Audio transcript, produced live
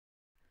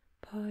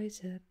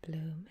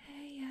Häuserbloom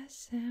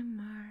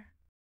ASMR.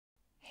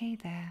 Hey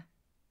there,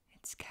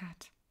 it's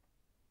Kat.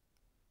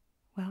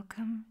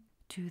 Welcome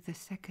to the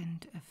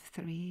second of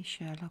 3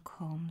 Sherlock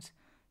Holmes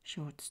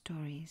short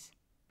stories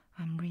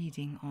I'm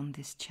reading on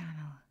this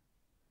channel.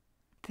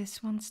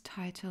 This one's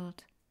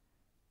titled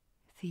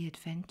The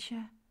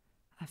Adventure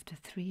of the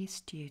 3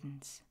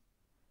 Students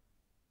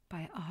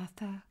by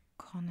Arthur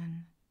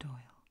Conan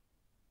Doyle.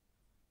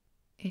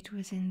 It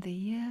was in the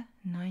year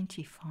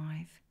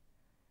 95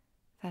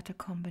 that a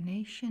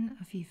combination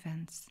of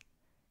events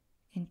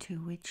into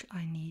which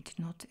I need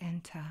not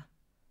enter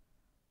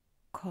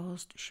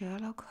caused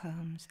Sherlock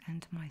Holmes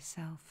and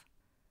myself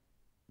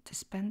to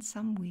spend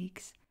some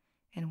weeks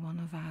in one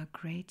of our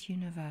great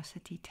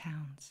university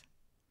towns.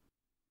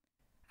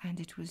 And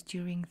it was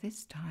during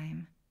this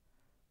time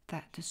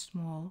that the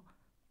small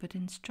but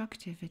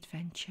instructive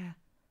adventure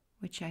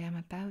which I am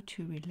about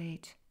to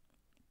relate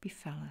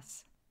befell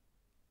us.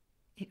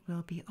 It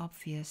will be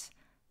obvious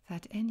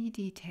that any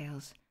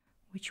details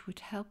which would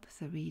help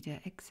the reader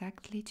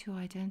exactly to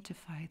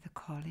identify the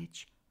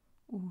college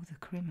or the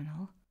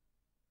criminal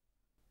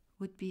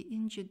would be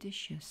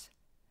injudicious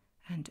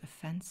and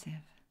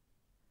offensive.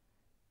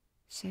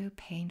 So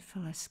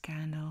painful a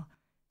scandal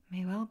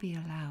may well be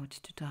allowed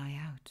to die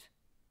out.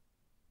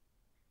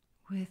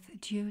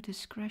 With due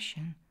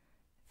discretion,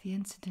 the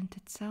incident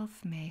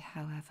itself may,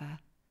 however,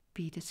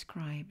 be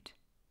described,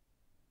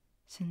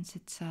 since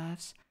it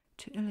serves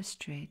to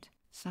illustrate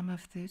some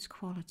of those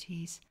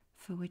qualities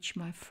for which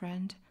my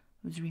friend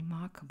was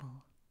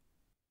remarkable.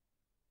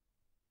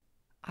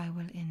 I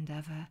will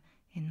endeavour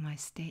in my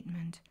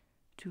statement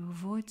to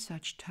avoid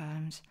such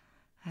terms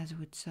as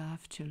would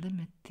serve to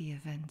limit the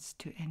events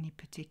to any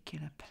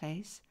particular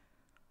place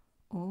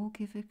or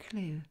give a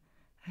clue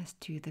as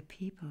to the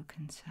people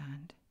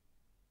concerned.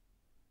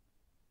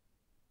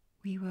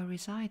 We were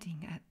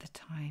residing at the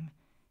time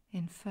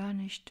in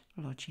furnished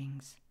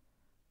lodgings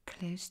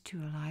close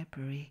to a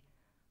library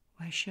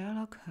where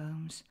Sherlock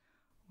Holmes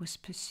was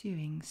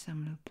pursuing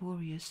some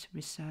laborious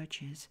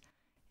researches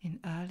in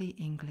early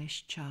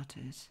English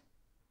charters,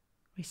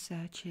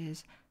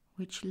 researches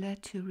which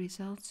led to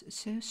results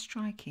so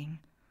striking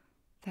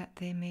that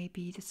they may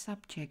be the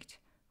subject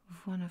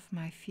of one of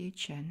my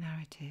future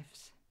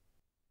narratives.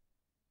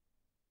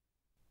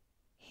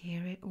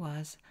 Here it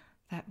was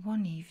that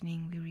one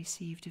evening we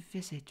received a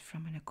visit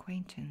from an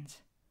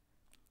acquaintance,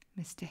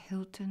 Mr.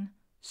 Hilton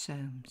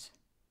Soames,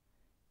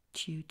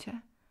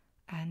 tutor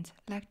and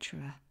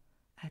lecturer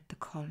at the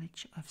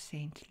College of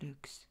St.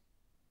 Luke's.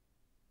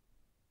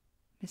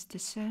 Mr.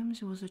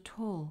 Soames was a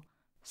tall,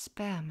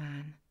 spare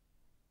man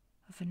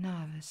of a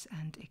nervous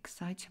and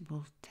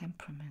excitable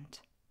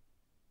temperament.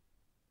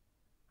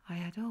 I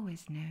had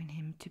always known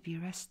him to be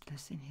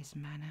restless in his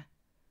manner,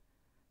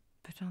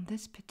 but on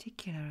this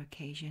particular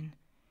occasion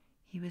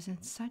he was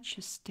in such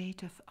a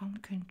state of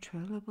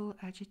uncontrollable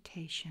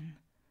agitation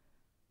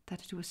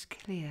that it was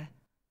clear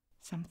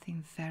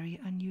something very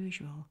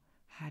unusual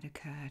had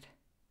occurred.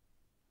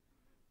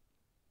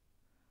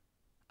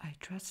 I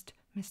trust,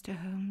 Mr.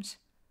 Holmes,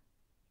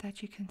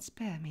 that you can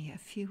spare me a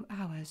few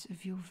hours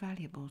of your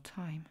valuable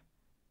time.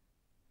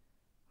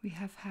 We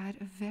have had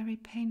a very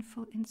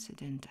painful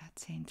incident at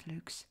St.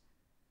 Luke's,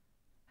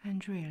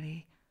 and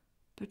really,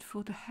 but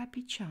for the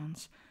happy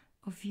chance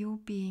of your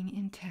being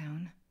in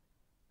town,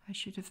 I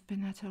should have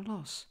been at a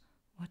loss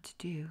what to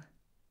do.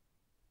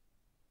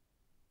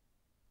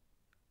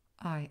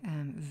 I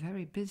am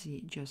very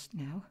busy just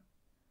now,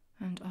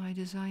 and I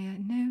desire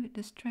no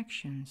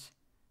distractions,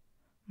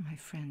 my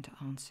friend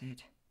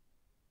answered.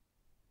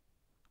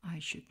 I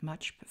should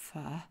much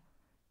prefer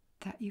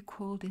that you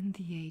called in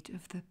the aid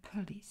of the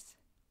police.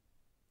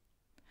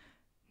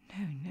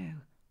 No,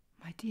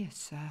 my dear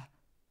sir,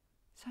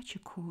 such a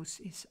course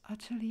is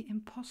utterly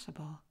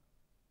impossible.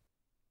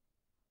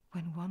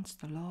 When once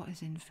the law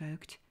is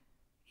invoked,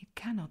 it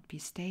cannot be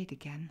stayed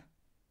again.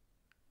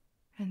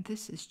 And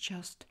this is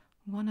just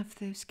one of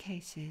those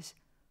cases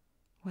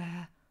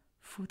where,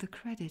 for the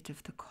credit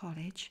of the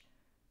college,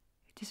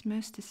 it is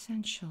most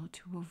essential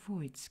to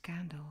avoid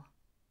scandal.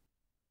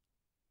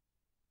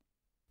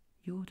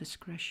 Your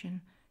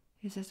discretion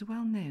is as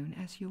well known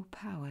as your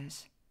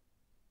powers,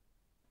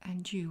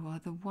 and you are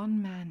the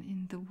one man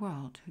in the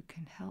world who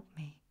can help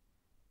me.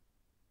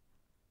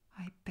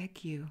 I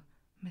beg you,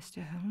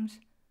 Mr. Holmes,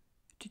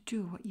 to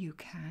do what you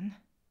can.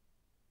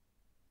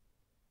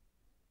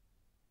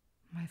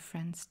 My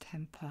friend's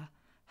temper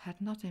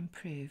had not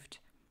improved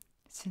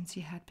since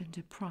he had been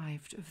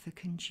deprived of the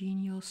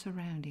congenial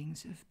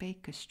surroundings of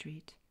Baker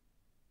Street.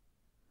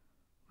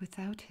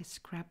 Without his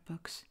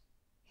scrapbooks,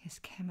 his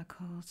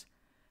chemicals,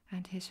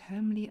 and his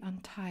homely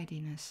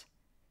untidiness,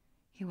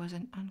 he was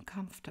an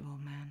uncomfortable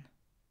man.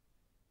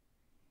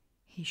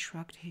 He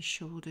shrugged his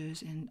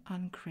shoulders in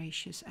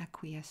ungracious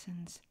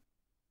acquiescence,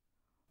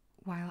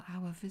 while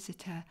our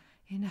visitor,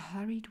 in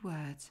hurried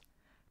words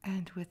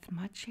and with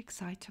much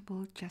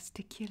excitable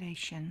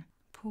gesticulation,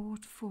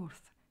 poured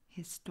forth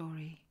his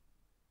story.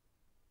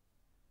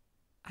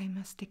 I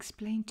must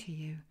explain to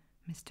you,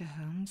 Mr.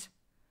 Holmes,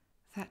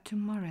 that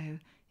tomorrow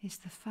is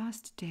the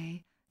first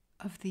day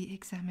of the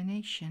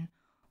examination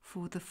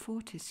for the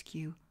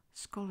Fortescue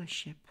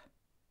Scholarship.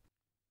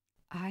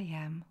 I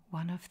am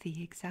one of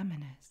the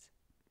examiners.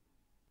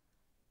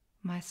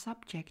 My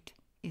subject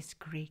is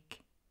Greek,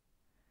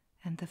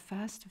 and the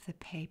first of the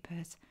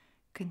papers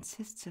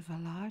consists of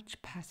a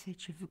large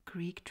passage of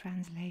Greek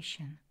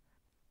translation,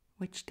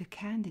 which the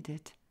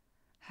candidate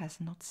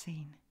has not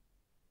seen.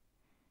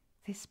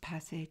 This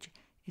passage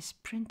is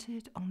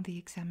printed on the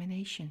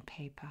examination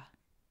paper,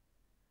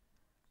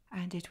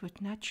 and it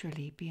would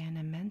naturally be an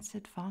immense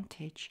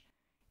advantage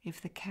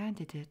if the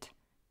candidate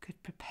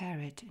could prepare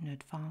it in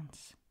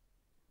advance.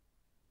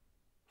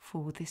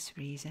 For this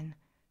reason,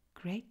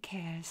 great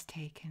care is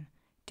taken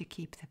to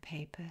keep the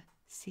paper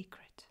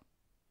secret.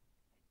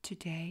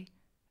 Today,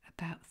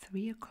 about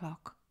 3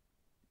 o'clock,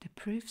 the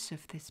proofs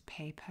of this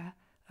paper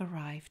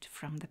arrived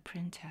from the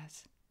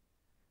printers.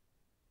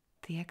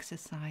 The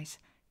exercise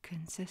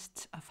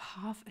consists of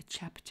half a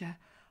chapter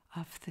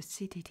of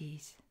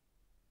Thucydides.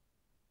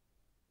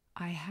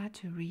 I had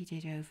to read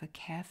it over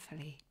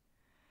carefully,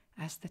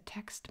 as the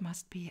text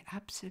must be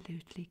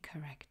absolutely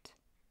correct.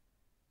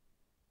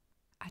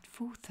 At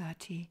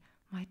 4:30,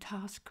 my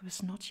task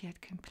was not yet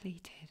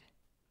completed.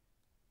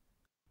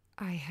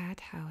 I had,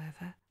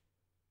 however,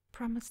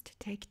 promised to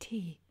take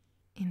tea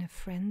in a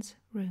friend's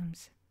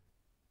rooms,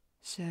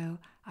 so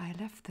I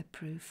left the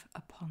proof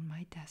upon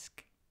my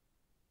desk.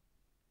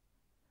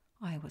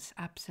 I was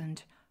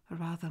absent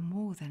rather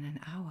more than an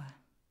hour.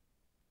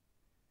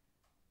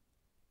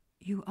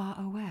 You are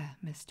aware,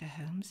 Mr.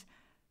 Holmes,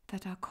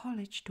 that our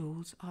college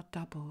doors are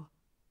double,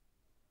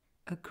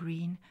 a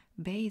green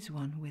baize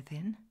one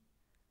within,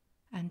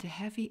 and a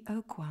heavy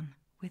oak one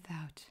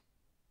without.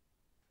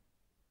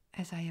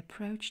 As I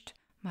approached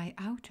my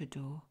outer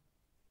door,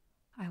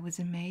 I was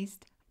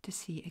amazed to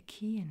see a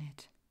key in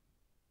it.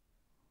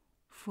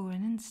 For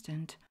an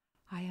instant,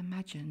 I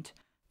imagined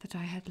that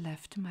I had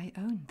left my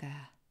own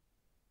there.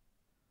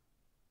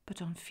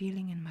 But on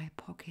feeling in my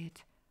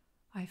pocket,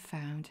 I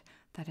found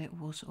that it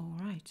was all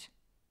right.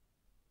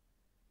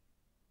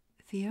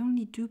 The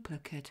only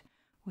duplicate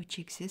which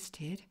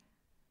existed,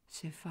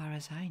 so far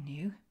as I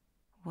knew,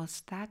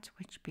 was that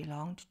which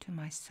belonged to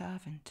my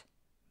servant,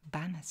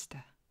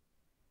 Bannister,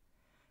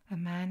 a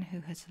man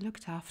who has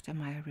looked after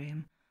my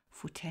room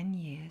for 10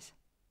 years,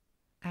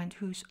 and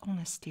whose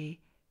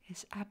honesty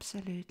is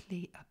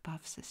absolutely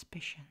above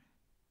suspicion.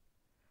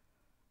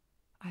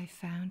 I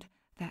found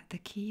that the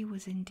key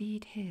was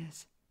indeed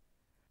his,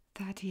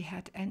 that he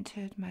had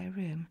entered my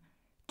room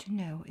to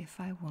know if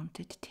I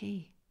wanted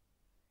tea,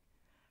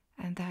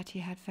 and that he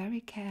had very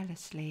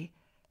carelessly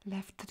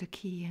left the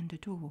key in the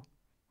door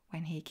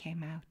when he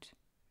came out.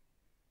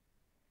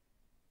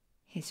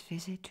 His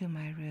visit to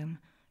my room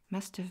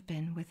must have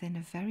been within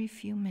a very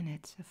few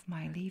minutes of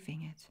my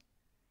leaving it.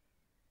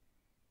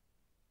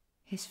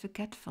 His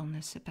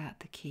forgetfulness about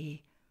the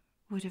key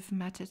would have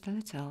mattered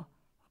little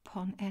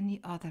upon any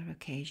other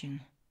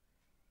occasion.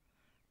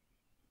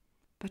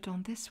 But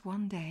on this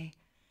one day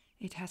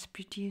it has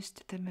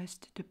produced the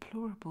most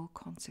deplorable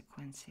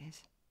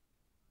consequences.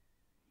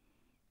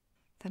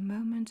 The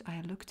moment I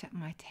looked at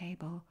my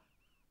table,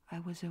 I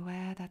was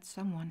aware that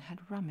someone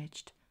had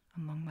rummaged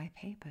among my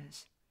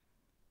papers.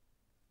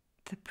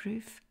 The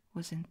proof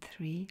was in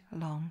 3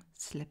 long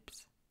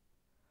slips.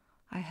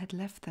 I had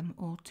left them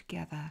all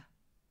together.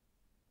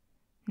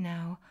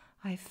 Now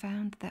I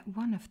found that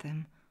one of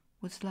them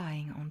was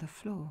lying on the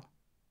floor.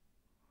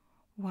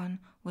 One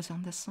was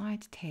on the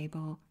side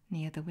table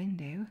near the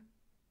window,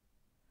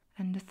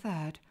 and the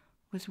third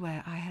was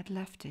where I had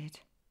left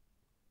it.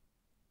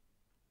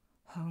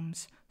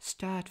 Holmes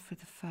stirred for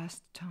the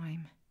first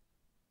time.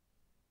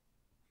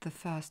 The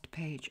first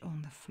page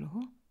on the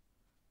floor,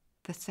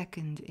 the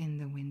second in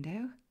the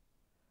window,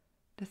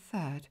 the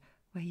third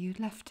where you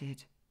left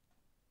it,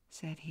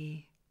 said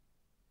he.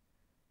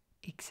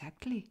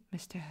 Exactly,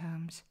 Mr.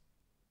 Holmes.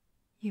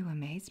 You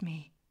amaze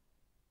me.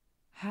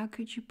 How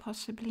could you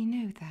possibly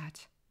know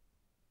that?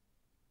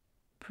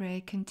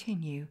 Pray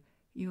continue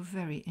your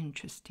very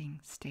interesting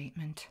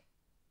statement.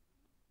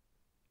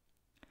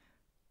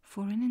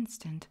 For an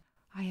instant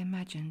I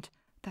imagined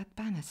that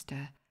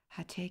Bannister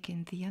had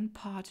taken the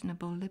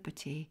unpardonable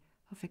liberty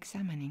of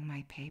examining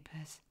my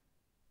papers.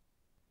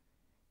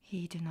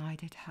 He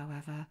denied it,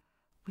 however,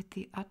 with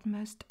the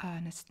utmost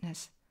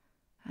earnestness,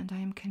 and I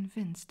am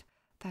convinced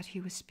that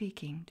he was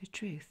speaking the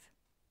truth.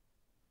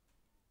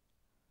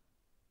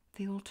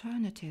 The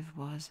alternative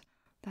was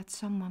that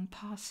someone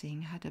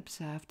passing had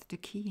observed the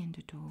key in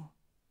the door,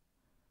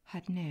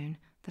 had known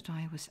that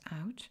I was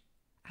out,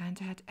 and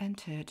had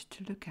entered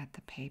to look at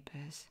the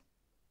papers.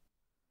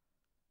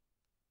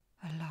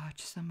 A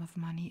large sum of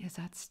money is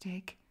at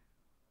stake,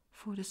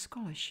 for the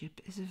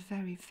scholarship is a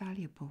very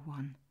valuable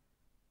one,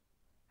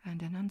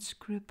 and an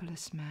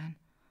unscrupulous man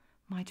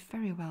might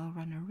very well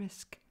run a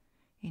risk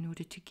in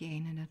order to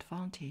gain an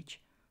advantage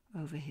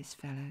over his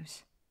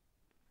fellows.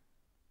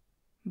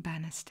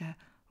 Bannister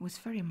was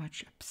very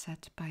much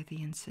upset by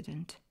the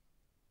incident.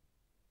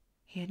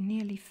 He had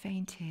nearly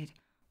fainted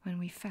when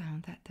we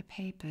found that the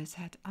papers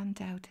had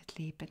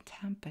undoubtedly been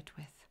tampered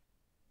with.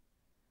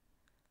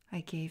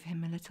 I gave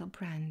him a little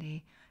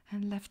brandy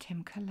and left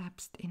him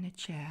collapsed in a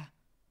chair,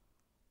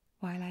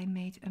 while I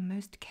made a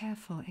most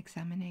careful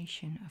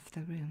examination of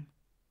the room.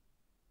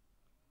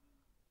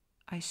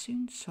 I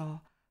soon saw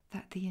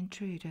that the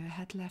intruder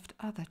had left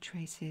other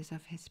traces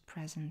of his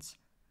presence,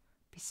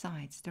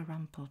 besides the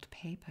rumpled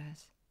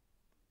papers.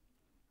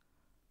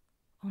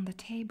 On the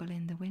table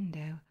in the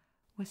window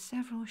were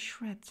several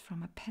shreds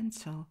from a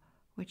pencil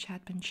which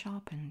had been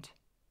sharpened.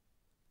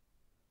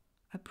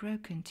 A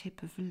broken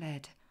tip of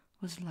lead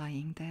was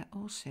lying there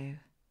also.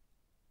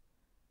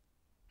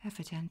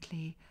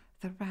 Evidently,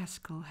 the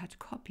rascal had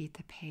copied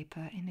the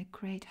paper in a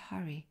great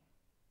hurry,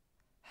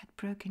 had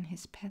broken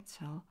his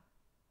pencil,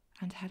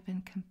 and had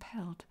been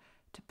compelled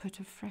to put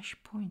a fresh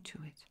point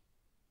to it.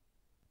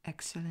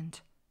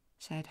 "Excellent,"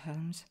 said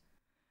Holmes,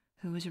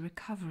 who was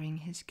recovering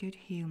his good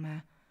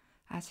humour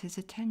as his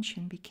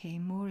attention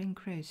became more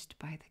engrossed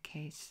by the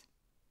case.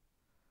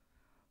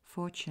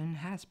 "Fortune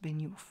has been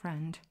your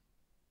friend."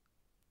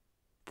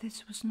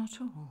 "This was not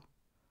all.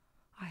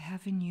 I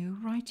have a new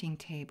writing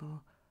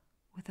table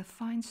with a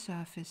fine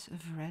surface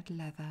of red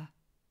leather.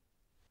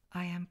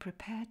 I am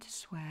prepared to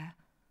swear,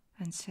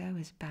 and so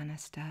is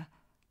Bannister,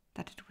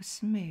 that it was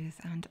smooth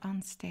and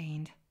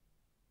unstained.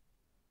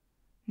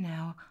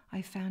 Now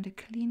I found a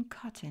clean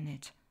cut in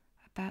it,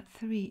 about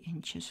 3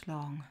 inches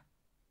long.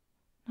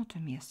 Not a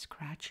mere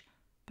scratch,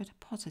 but a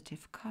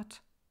positive cut.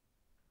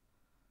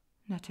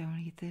 Not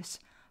only this,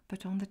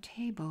 but on the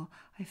table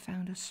I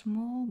found a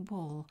small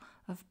ball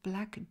of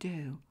black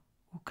dough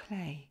or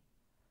clay,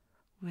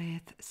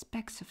 with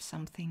specks of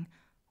something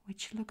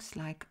which looks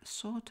like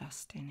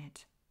sawdust in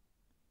it.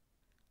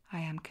 I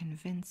am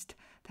convinced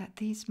that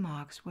these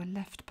marks were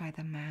left by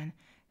the man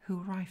who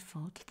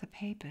rifled the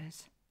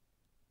papers.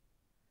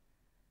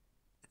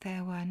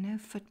 There were no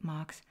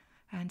footmarks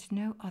and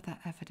no other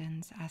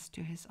evidence as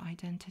to his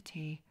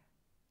identity.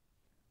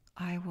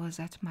 I was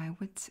at my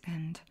wits'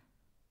 end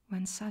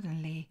when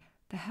suddenly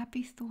the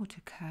happy thought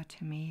occurred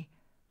to me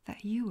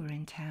that you were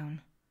in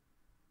town,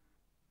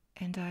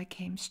 and I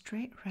came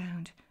straight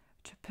round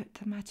to put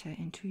the matter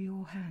into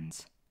your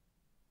hands.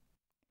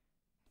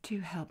 Do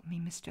help me,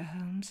 Mr.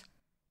 Holmes.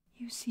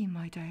 You see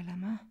my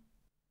dilemma.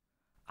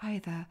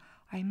 Either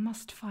I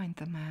must find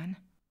the man,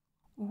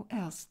 or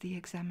else the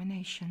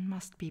examination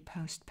must be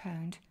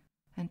postponed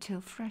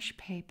until fresh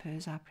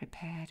papers are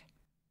prepared,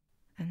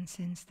 and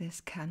since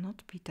this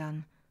cannot be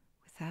done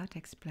without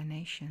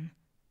explanation,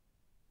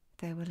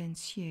 there will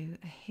ensue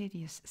a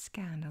hideous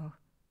scandal,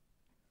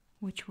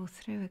 which will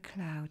throw a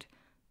cloud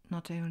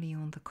not only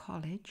on the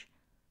college,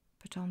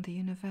 but on the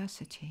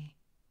university.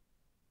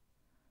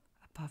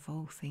 Above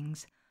all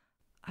things,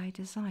 I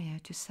desire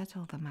to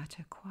settle the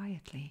matter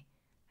quietly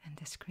and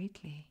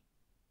discreetly.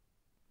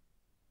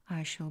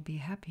 I shall be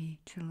happy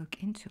to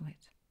look into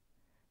it,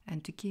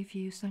 and to give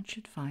you such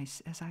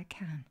advice as I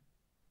can,"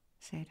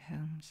 said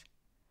Holmes,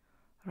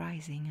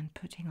 rising and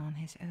putting on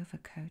his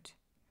overcoat.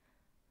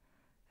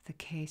 "The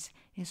case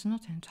is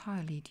not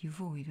entirely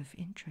devoid of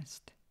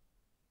interest.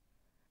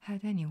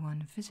 Had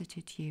anyone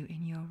visited you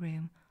in your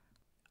room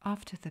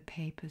after the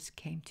papers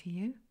came to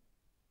you?"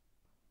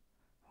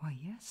 "Why,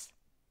 yes,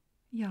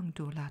 young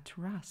Daulat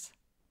Ras,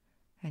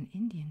 an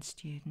Indian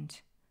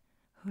student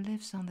who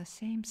lives on the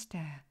same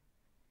stair,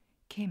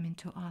 came in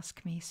to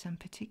ask me some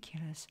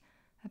particulars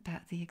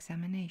about the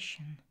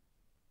examination."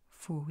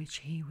 "For which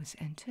he was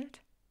entered?"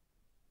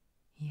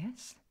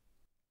 "Yes."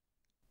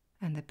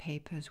 "And the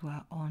papers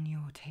were on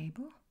your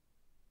table?"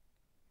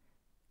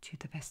 "To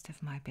the best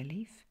of my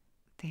belief,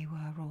 they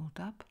were rolled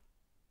up."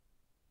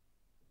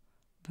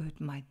 "But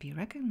might be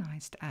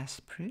recognized as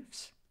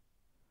proofs?"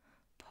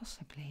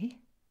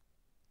 "Possibly."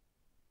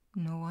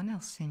 "No one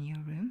else in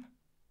your room?"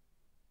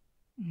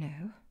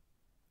 "No."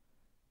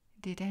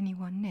 "Did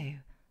anyone know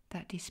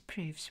that these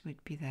proofs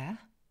would be there?"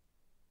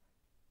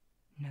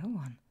 "No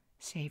one,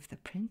 save the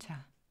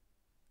printer."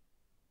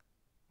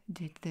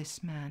 "Did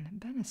this man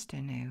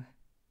Bannister know?"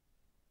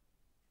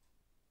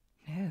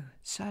 "No,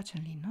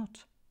 certainly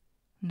not.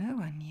 No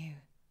one knew."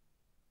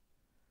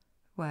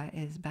 "Where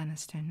is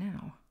Bannister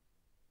now?"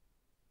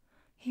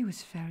 "He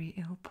was very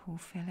ill, poor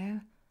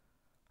fellow.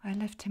 I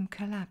left him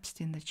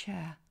collapsed in the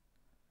chair.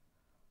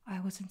 I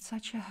was in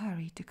such a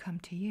hurry to come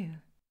to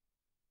you."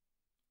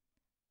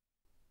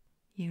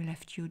 "You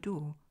left your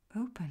door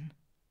open?"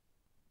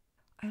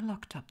 "I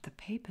locked up the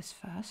papers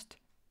first."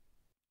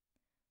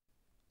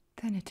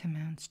 "Then it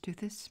amounts to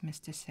this,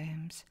 Mr.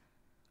 Soames,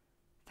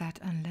 that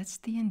unless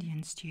the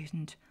Indian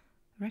student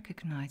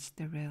recognized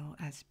the roll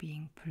as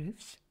being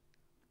proofs,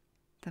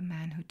 the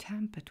man who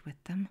tampered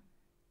with them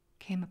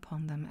came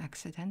upon them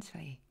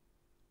accidentally,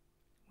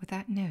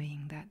 without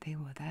knowing that they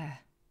were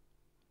there."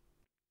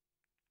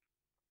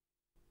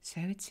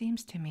 "So it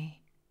seems to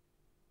me."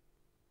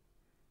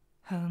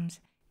 Holmes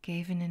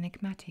gave an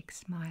enigmatic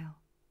smile.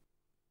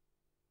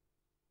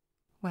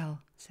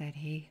 "Well," said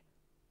he,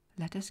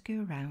 "let us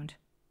go round.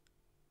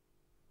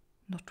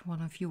 Not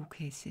one of your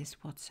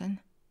cases,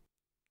 Watson.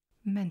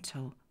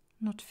 Mental,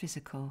 not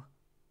physical,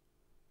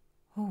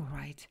 All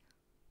right,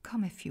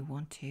 come if you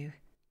want to.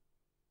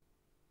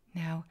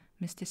 Now,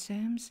 Mr.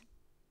 Soames,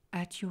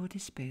 at your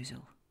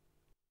disposal.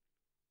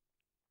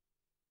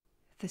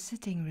 The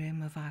sitting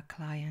room of our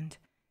client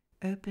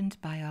opened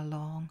by a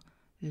long,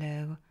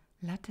 low,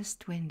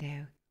 latticed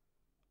window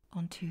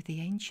onto the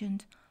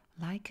ancient,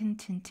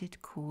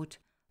 lichen-tinted court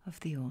of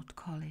the old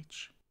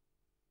college.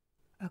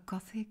 A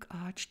Gothic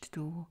arched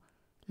door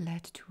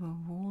led to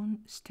a worn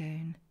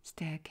stone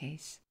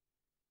staircase.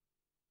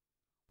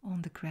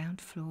 On the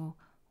ground floor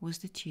was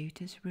the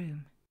tutor's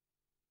room.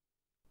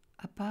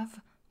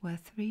 Above were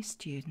 3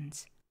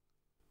 students,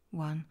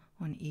 one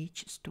on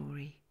each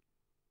story.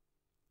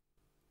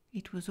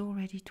 It was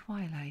already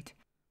twilight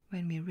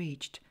when we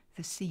reached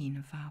the scene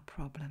of our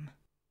problem.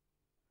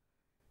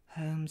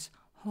 Holmes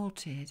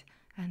halted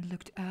and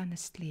looked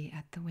earnestly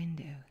at the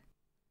window.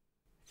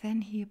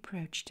 Then he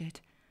approached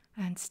it,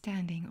 and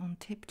standing on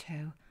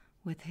tiptoe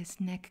with his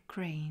neck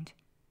craned,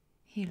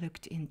 he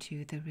looked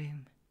into the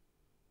room.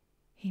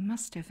 He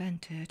must have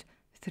entered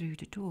through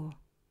the door.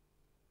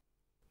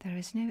 There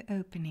is no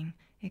opening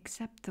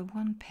except the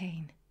one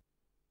pane,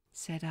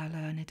 said our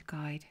learned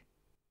guide.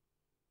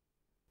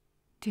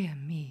 Dear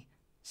me,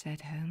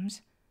 said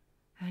Holmes,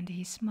 and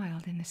he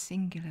smiled in a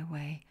singular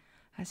way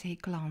as he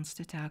glanced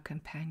at our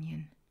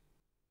companion.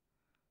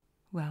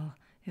 Well,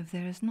 if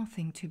there is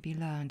nothing to be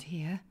learned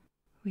here,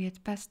 we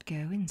had best go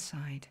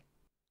inside.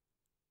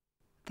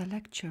 The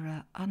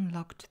lecturer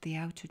unlocked the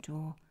outer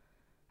door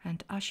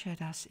and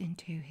ushered us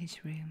into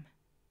his room.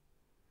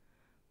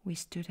 We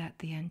stood at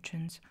the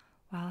entrance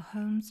while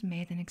Holmes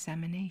made an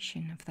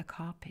examination of the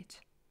carpet.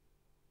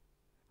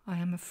 I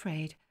am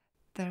afraid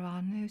there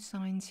are no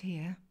signs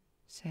here,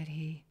 said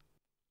he.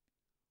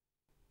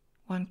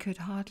 One could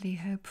hardly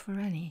hope for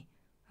any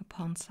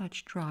upon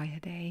such dry a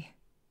day.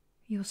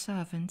 Your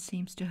servant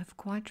seems to have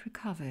quite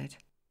recovered.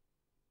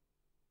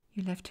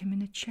 You left him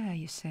in a chair,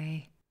 you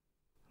say.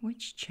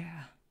 Which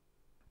chair?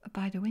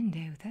 By the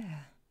window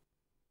there.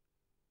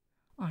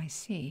 I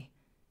see.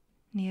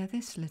 Near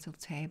this little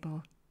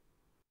table.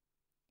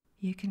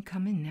 You can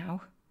come in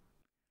now.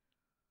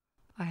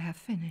 I have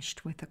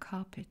finished with the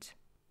carpet.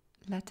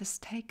 Let us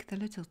take the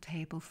little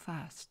table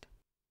first.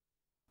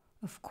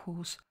 Of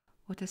course,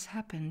 what has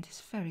happened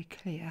is very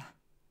clear.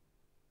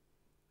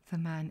 The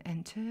man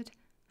entered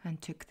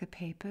and took the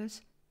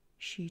papers,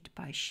 sheet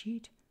by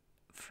sheet,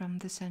 from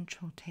the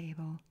central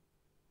table.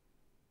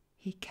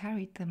 He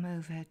carried them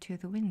over to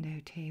the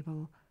window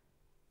table,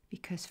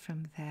 because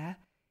from there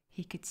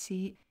he could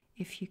see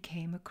if you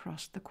came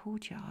across the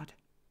courtyard,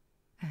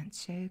 and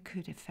so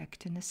could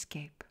effect an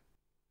escape.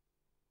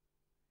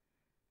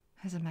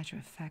 As a matter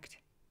of fact,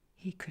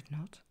 he could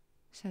not,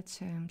 said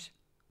Soames,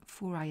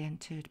 for I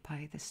entered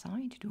by the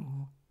side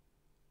door.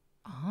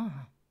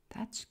 Ah,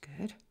 that's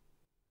good.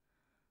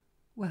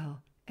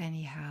 Well,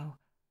 anyhow,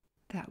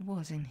 that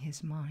was in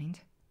his mind.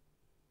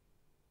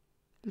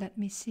 Let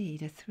me see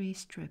the 3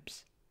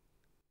 strips.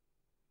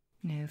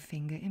 No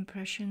finger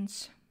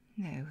impressions,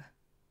 no.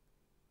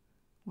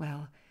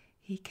 Well,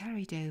 he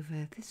carried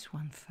over this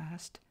one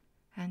first,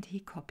 and he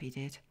copied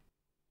it.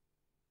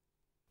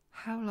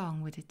 How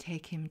long would it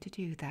take him to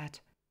do that,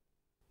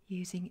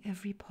 using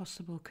every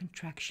possible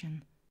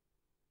contraction?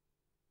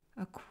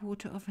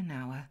 1/4 of an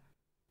hour,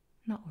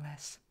 not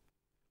less.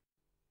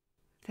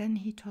 Then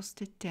he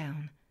tossed it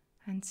down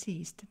and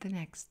seized the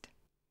next.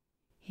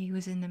 He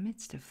was in the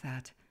midst of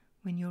that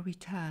when your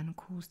return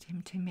caused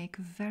him to make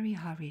a very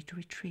hurried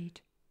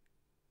retreat.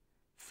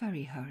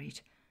 Very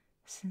hurried,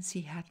 since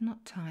he had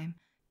not time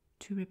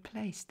to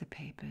replace the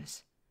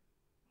papers,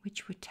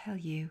 which would tell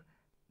you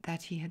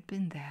that he had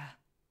been there.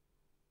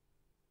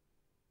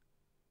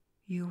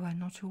 You were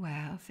not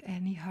aware of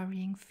any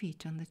hurrying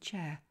feet on the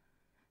chair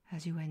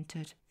as you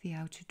entered the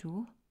outer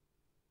door?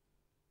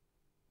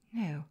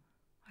 No,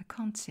 I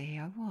can't say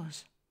I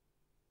was.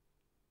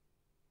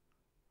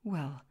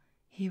 Well,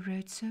 he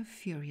wrote so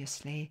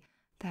furiously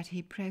that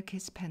he broke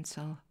his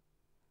pencil,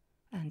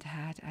 and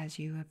had, as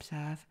you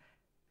observe,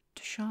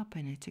 to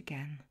sharpen it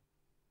again.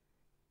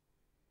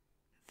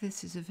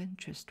 This is of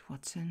interest,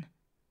 Watson.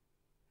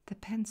 The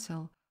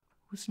pencil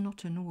was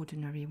not an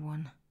ordinary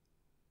one.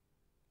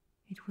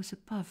 It was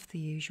above the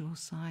usual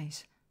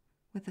size,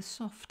 with a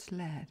soft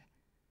lead.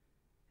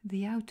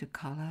 The outer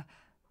colour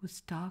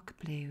was dark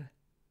blue.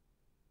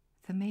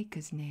 The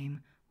maker's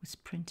name was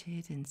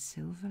printed in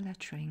silver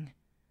lettering,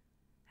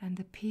 and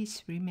the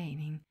piece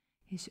remaining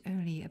is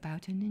only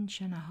about 1.5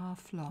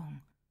 inches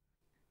long.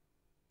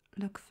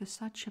 Look for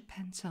such a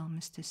pencil,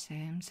 Mr.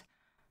 Soames,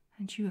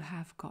 and you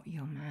have got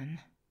your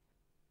man.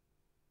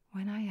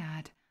 When I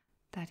add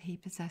that he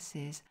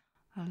possesses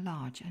a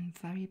large and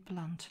very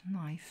blunt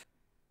knife,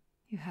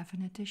 you have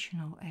an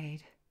additional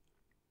aid.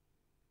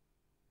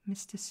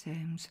 Mr.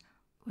 Soames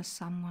was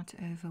somewhat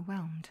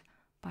overwhelmed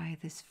by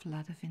this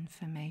flood of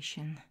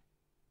information.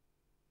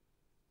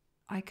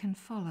 I can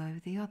follow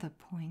the other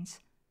points,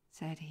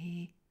 said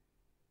he,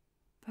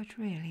 but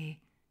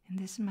really, in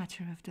this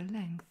matter of the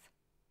length.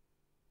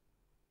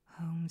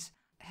 Holmes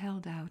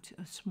held out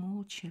a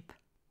small chip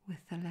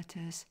with the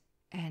letters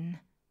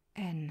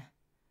N.N.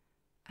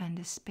 and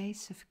a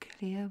space of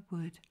clear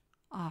wood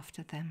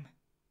after them.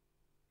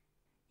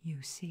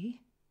 You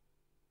see?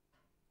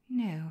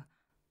 No,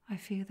 I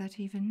feel that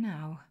even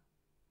now.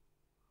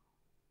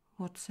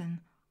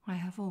 Watson, I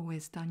have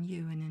always done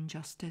you an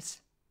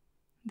injustice.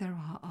 There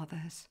are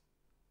others.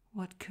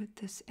 What could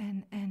this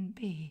NN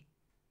be?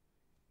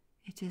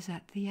 It is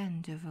at the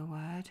end of a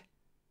word.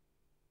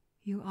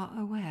 You are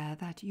aware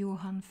that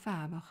Johann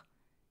Faber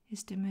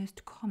is the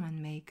most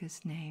common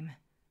maker's name.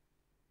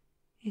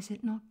 Is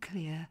it not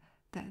clear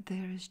that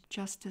there is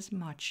just as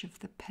much of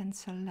the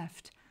pencil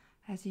left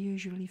as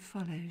usually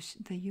follows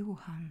the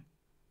Johann?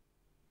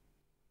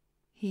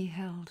 He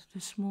held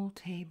the small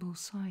table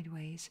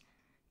sideways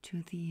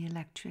to the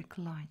electric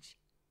light.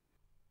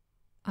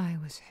 I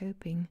was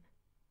hoping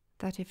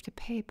that if the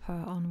paper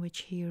on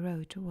which he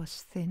wrote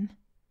was thin,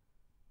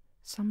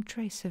 some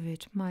trace of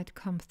it might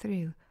come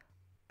through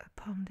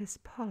upon this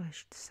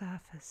polished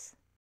surface.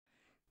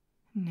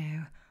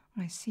 No,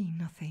 I see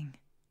nothing.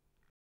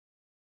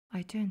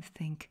 I don't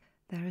think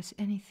there is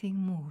anything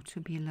more to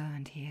be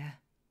learned here.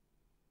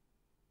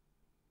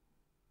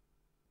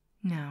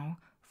 Now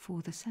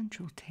for the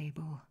central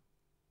table.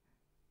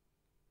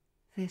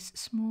 This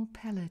small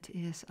pellet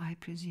is, I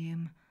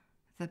presume,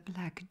 the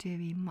black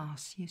doughy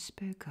mass you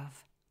spoke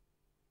of.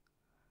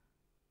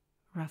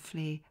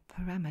 Roughly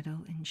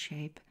pyramidal in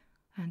shape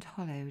and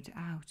hollowed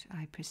out,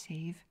 I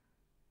perceive.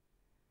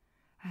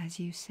 As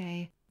you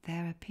say,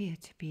 there appear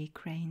to be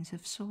grains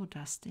of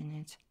sawdust in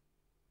it.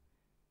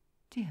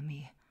 Dear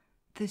me,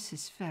 this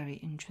is very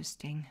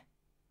interesting.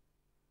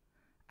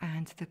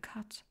 And the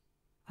cut,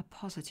 a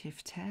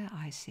positive tear,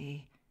 I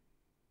see.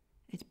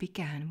 It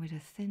began with a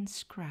thin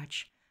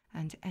scratch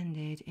and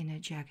ended in a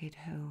jagged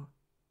hole.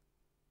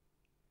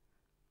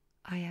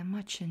 I am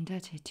much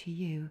indebted to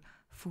you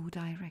for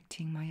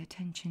directing my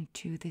attention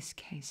to this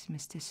case,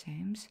 Mr.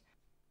 Soames.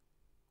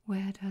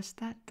 Where does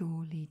that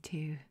door lead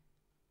to?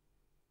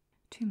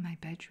 To my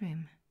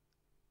bedroom.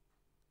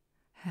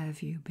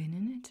 Have you been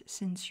in it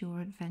since your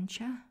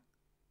adventure?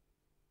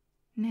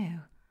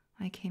 No,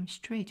 I came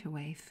straight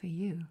away for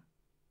you.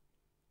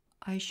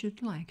 I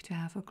should like to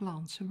have a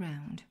glance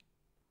around.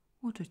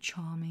 What a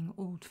charming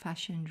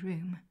old-fashioned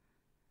room.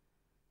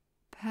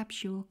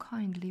 Perhaps you will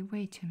kindly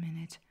wait a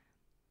minute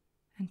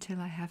until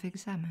I have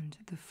examined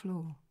the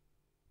floor.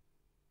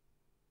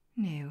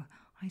 No,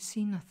 I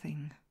see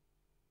nothing.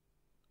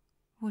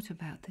 What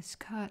about this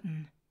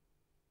curtain?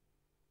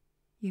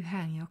 You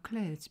hang your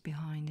clothes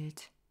behind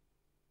it.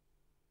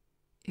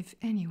 If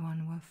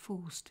anyone were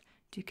forced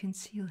to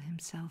conceal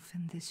himself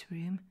in this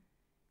room,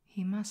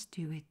 he must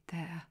do it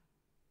there,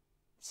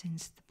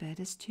 since the bed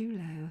is too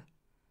low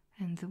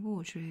and the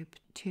wardrobe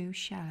too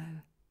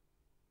shallow.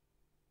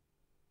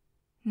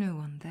 No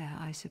one there,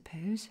 I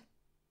suppose.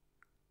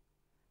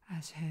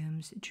 As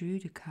Holmes drew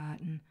the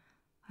curtain,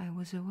 I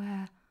was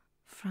aware,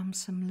 from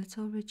some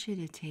little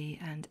rigidity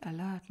and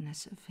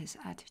alertness of his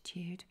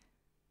attitude,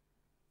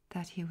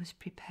 that he was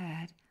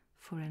prepared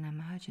for an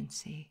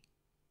emergency.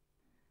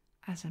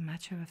 As a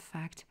matter of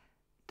fact,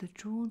 the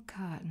drawn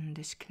curtain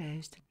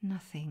disclosed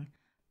nothing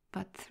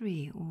but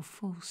 3 or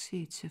 4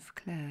 suits of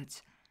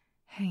clothes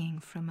hanging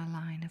from a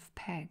line of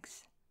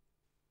pegs.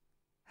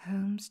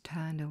 Holmes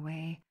turned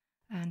away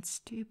and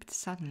stooped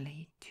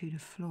suddenly to the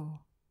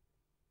floor.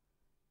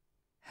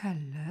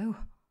 "Hello,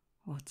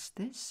 what's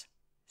this?"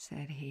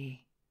 said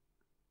he.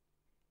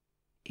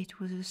 It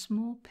was a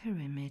small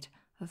pyramid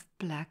of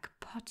black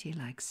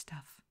putty-like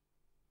stuff,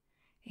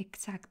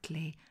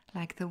 exactly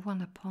like the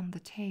one upon the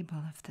table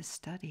of the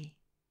study.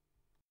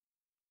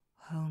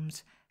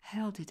 Holmes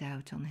held it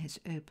out on his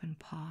open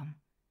palm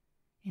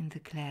in the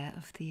glare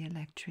of the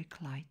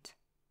electric light.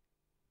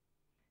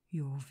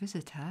 "Your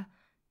visitor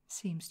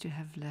seems to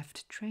have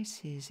left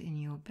traces in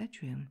your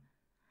bedroom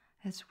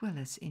as well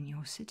as in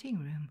your sitting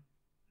room,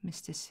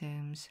 Mr.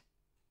 Soames."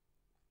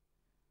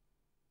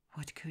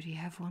 What could he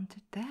have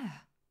wanted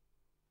there?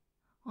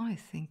 I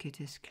think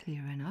it is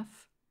clear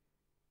enough.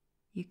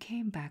 You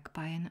came back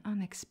by an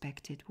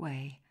unexpected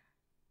way,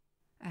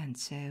 and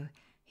so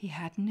he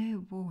had no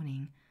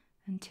warning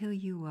until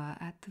you were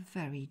at the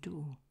very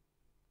door.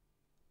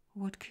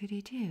 What could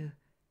he do?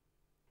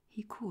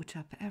 He caught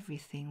up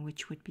everything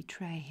which would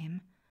betray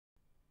him,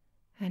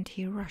 and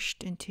he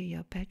rushed into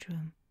your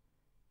bedroom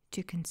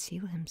to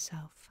conceal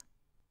himself.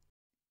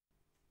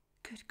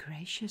 Good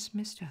gracious,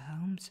 Mr.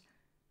 Holmes,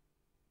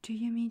 do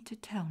you mean to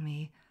tell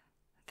me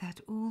that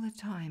all the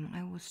time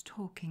I was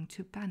talking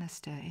to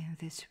Bannister in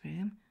this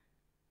room,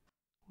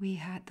 we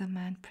had the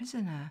man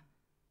prisoner,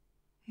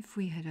 if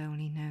we had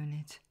only known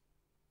it?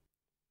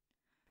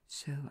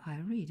 So I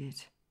read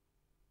it.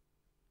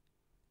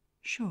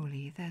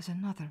 Surely there's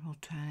another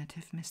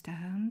alternative, Mr.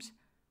 Holmes.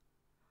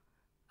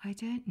 I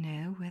don't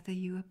know whether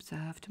you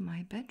observed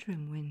my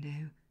bedroom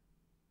window.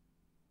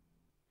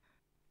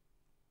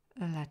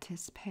 A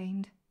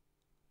lattice-paned,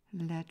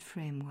 lead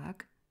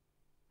framework,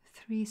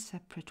 3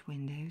 separate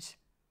windows,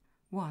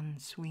 one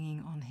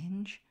swinging on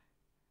hinge,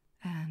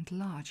 and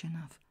large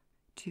enough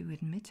to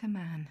admit a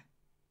man.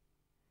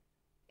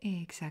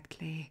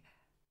 Exactly.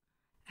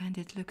 and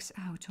it looks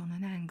out on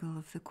an angle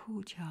of the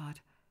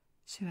courtyard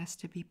so as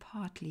to be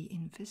partly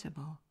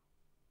invisible.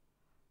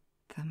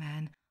 The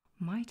man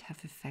might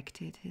have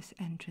effected his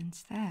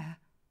entrance there,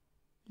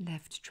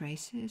 left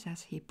traces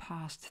as he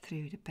passed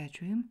through the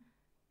bedroom,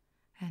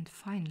 and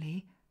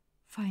finally,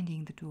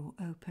 finding the door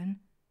open,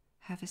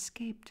 have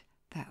escaped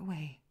that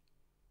way.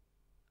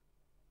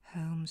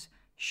 Holmes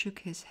shook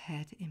his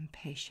head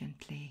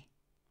impatiently.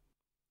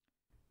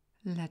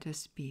 "Let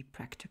us be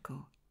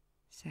practical,"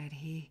 said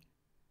he.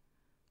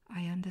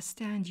 "I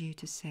understand you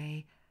to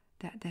say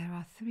that there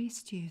are 3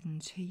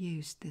 students who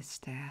use this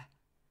stair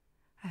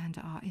and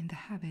are in the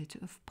habit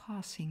of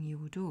passing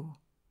your door."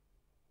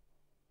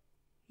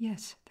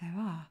 "Yes, there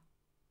are."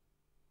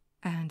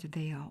 "And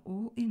they are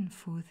all in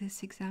for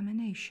this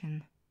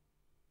examination?"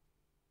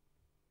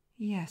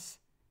 "Yes."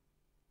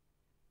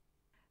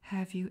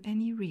 "Have you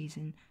any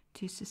reason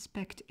to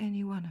suspect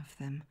any one of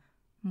them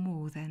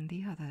more than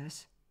the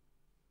others?"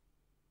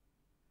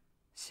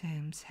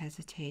 Soames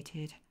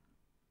hesitated.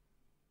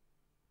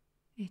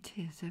 "It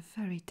is a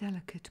very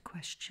delicate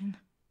question,"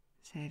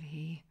 said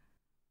he.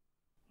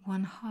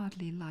 "One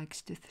hardly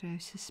likes to throw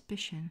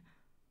suspicion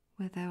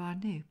where there are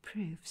no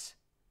proofs."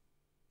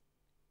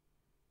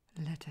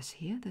 "Let us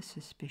hear the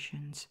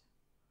suspicions.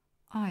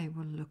 I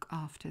will look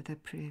after the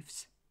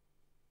proofs."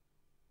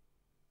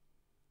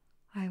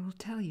 "I will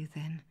tell you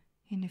then,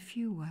 in a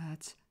few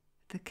words,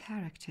 the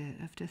character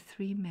of the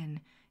 3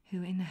 men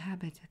who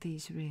inhabit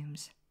these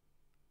rooms.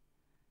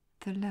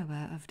 The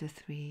lower of the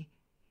 3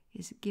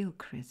 is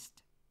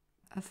Gilchrist,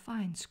 a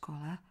fine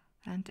scholar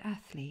and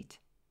athlete,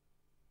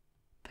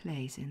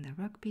 plays in the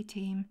rugby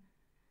team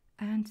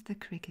and the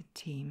cricket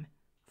team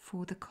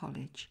for the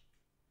college,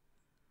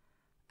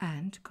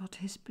 and got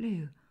his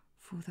blue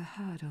for the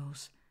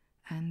hurdles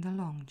and the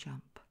long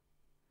jump.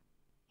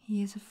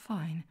 He is a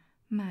fine,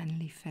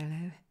 manly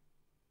fellow.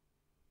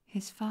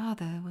 His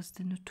father was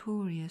the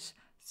notorious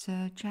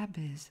Sir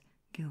Jabez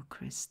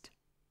Gilchrist,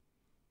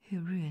 who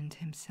ruined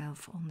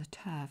himself on the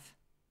turf.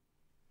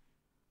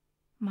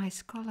 My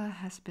scholar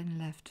has been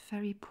left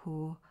very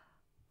poor,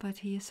 but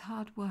he is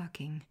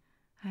hard-working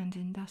and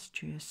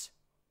industrious.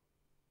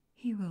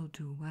 He will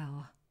do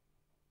well.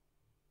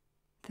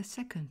 The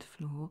 2nd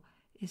floor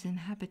is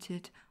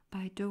inhabited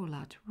by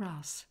Daulat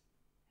Ras,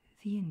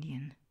 the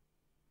Indian.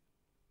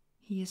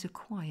 He is a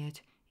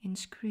quiet,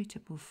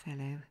 inscrutable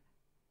fellow.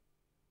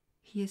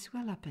 He is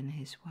well up in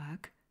his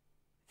work,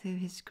 though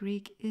his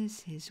Greek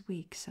is his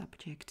weak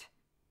subject.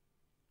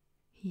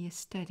 He is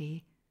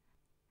steady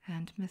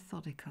and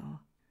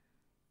methodical.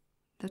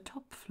 The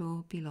top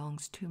floor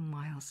belongs to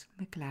Miles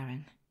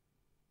McLaren.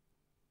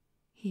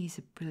 He is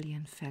a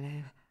brilliant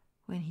fellow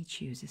when he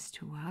chooses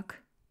to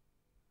work.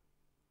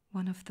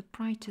 One of the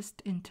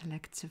brightest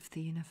intellects of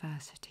the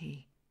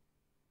university.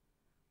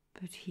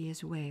 But he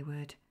is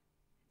wayward,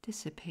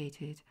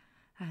 dissipated,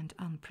 and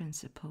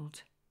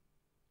unprincipled.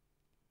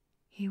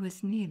 He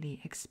was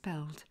nearly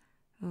expelled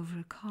over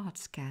a card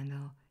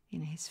scandal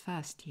in his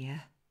 1st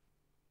year.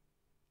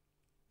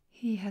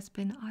 He has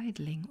been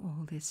idling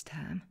all this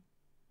term,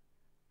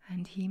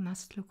 and he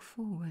must look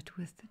forward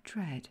with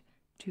dread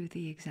to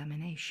the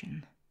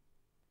examination."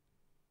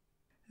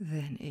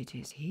 "Then it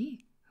is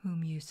he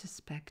whom you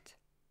suspect?"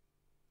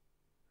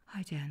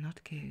 "I dare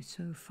not go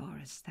so far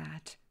as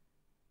that,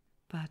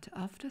 but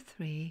of the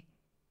 3,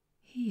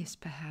 he is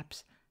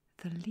perhaps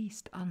the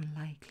least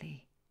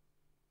unlikely."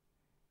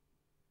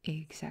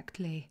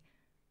 "Exactly.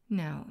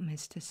 Now,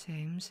 Mr.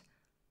 Soames,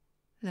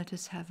 let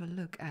us have a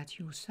look at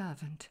your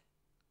servant,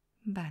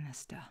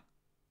 Bannister."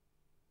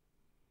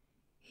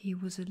 He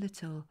was a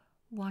little,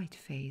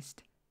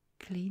 white-faced,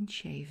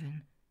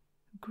 clean-shaven,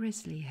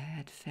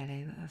 grizzly-haired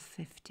fellow of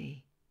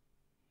 50.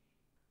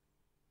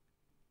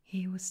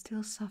 He was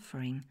still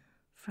suffering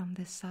from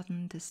the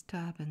sudden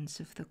disturbance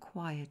of the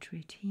quiet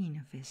routine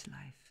of his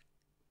life.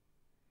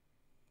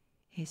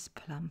 His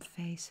plump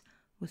face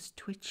was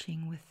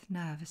twitching with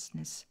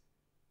nervousness,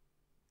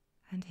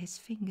 and his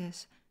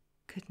fingers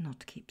could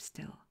not keep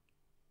still.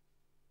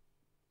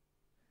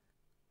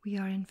 "We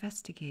are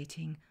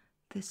investigating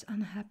this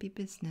unhappy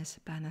business,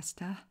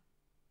 Bannister,"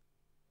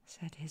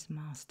 said his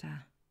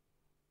master.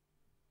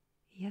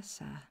 "Yes,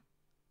 sir."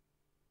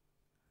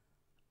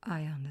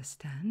 "I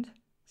understand,"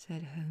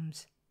 said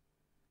Holmes,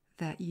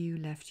 "that you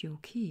left your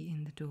key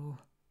in the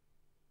door."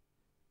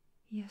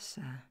 "Yes,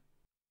 sir."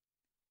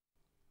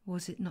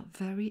 "Was it not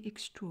very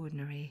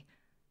extraordinary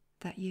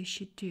that you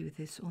should do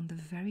this on the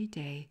very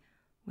day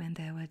when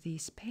there were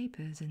these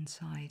papers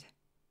inside?"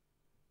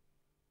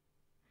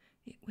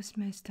 "It was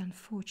most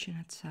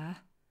unfortunate,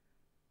 sir,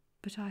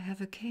 but I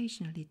have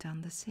occasionally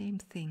done the same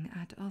thing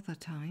at other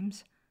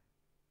times."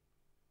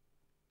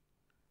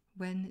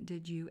 "When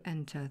did you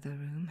enter the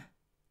room?"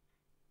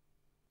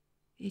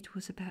 "It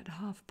was about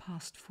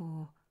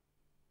 4:30.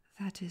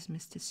 That is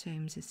Mr.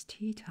 Soames's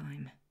tea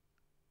time."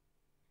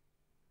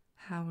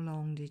 "How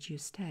long did you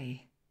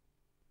stay?"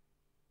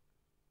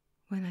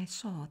 "When I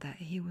saw that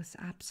he was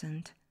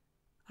absent,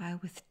 I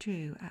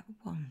withdrew at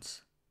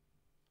once."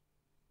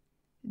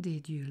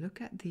 "Did you look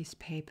at these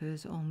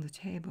papers on the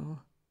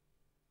table?"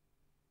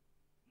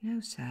 No,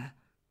 sir,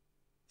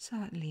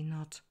 certainly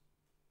not.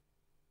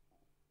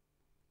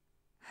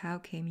 How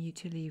came you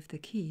to leave the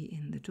key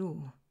in the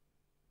door?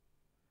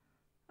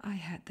 I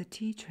had the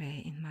tea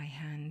tray in my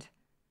hand.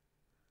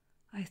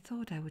 I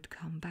thought I would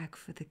come back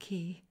for the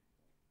key.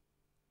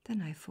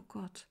 Then I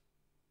forgot.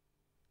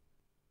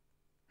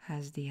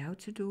 Has the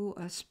outer door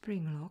a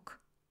spring lock?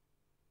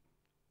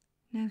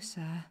 No,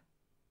 sir.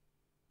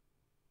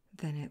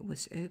 Then it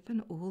was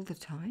open all the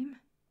time?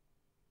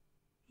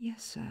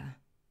 Yes, sir.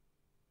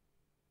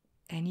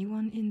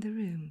 Anyone in the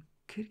room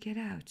could get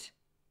out?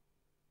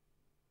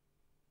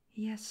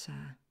 Yes,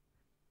 sir.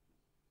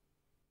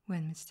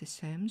 When Mr.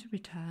 Soames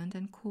returned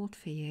and called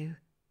for you,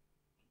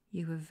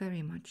 you were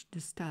very much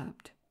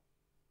disturbed.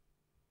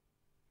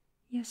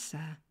 Yes,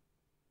 sir.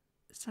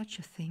 Such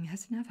a thing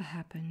has never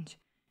happened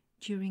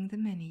during the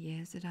many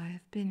years that I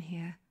have been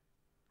here.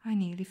 I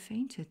nearly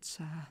fainted,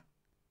 sir.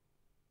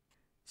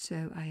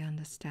 So I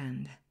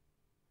understand.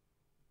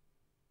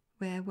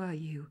 Where were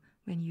you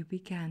when you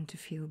began to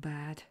feel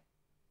bad?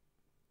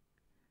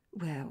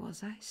 Where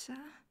was I,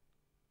 sir?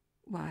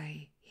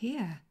 Why,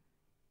 here,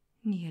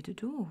 near the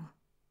door.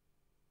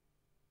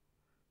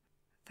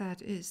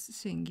 That is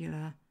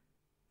singular,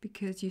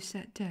 because you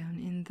sat down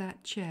in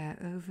that chair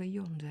over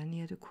yonder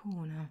near the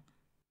corner.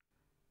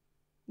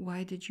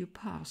 Why did you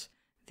pass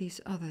these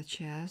other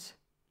chairs?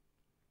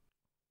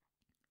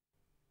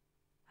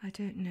 I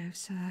don't know,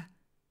 sir.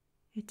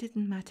 It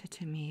didn't matter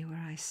to me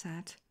where I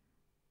sat.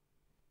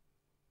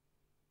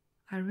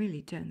 I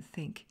really don't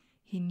think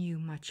he knew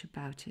much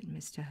about it,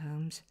 Mr.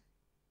 Holmes.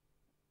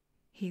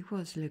 He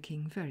was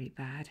looking very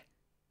bad,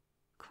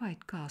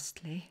 quite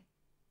ghastly.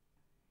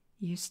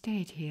 You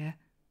stayed here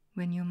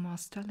when your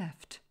master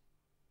left.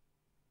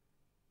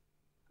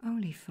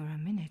 Only for a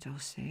minute or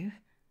so.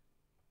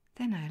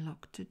 Then I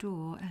locked the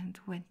door and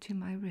went to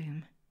my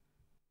room.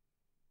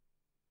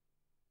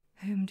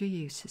 Whom do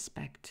you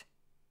suspect?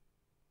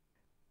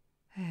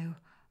 Oh,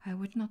 I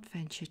would not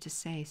venture to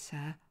say,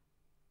 sir.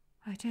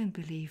 I don't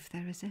believe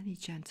there is any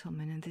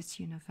gentleman in this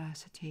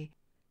university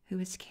who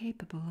is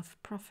capable of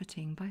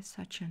profiting by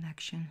such an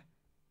action.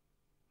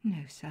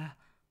 No, sir,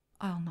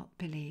 I'll not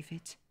believe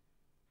it.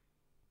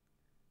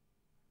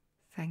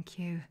 Thank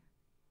you.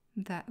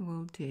 That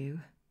will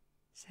do,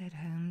 said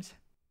Holmes.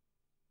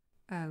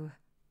 Oh,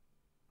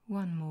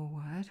 one more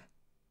word.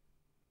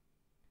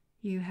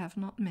 You have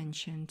not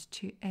mentioned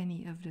to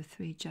any of the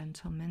three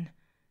gentlemen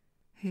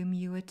whom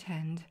you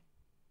attend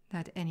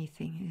that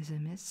anything is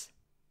amiss?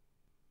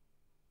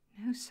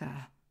 No,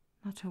 sir,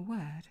 not a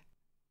word.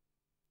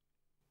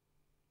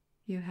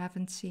 You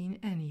haven't seen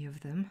any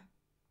of them?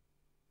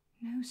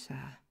 No,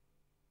 sir.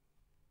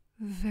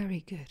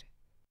 Very good.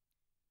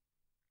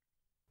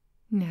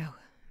 Now,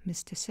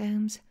 Mr.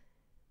 Soames,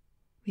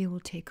 we will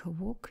take a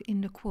walk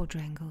in the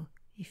quadrangle,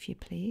 if you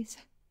please.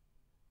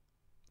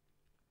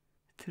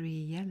 3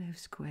 yellow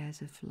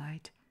squares of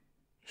light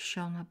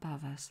shone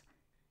above us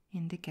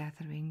in the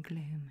gathering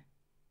gloom.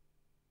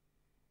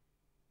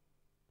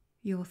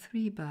 Your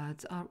 3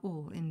 birds are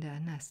all in their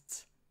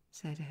nests,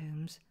 said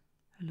Holmes,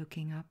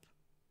 looking up.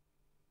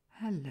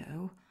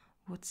 Hello,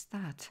 what's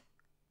that?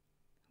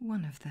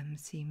 One of them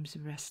seems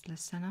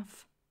restless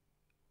enough.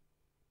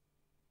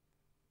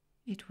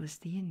 It was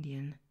the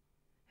Indian,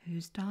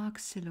 whose dark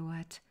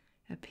silhouette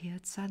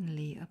appeared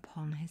suddenly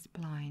upon his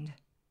blind.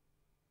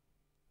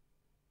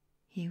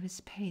 He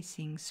was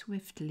pacing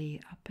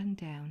swiftly up and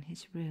down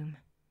his room.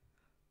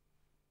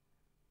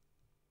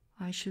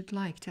 I should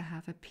like to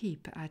have a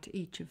peep at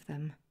each of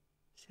them,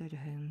 said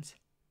Holmes.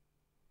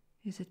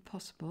 Is it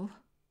possible?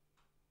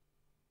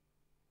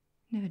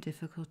 No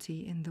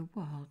difficulty in the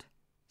world,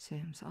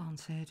 Soames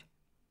answered.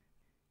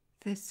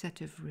 This set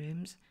of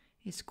rooms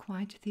is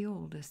quite the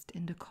oldest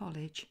in the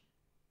college,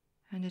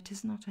 and it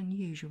is not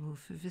unusual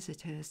for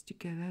visitors to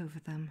go over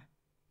them.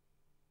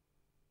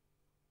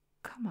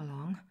 Come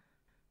along,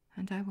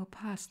 and I will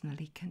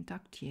personally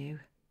conduct you.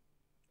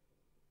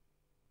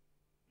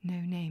 No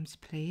names,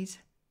 please,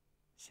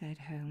 said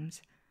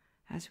Holmes,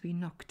 as we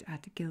knocked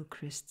at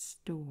Gilchrist's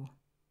door.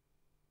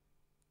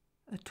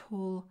 A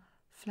tall,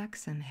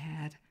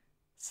 flaxen-haired,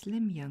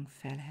 slim young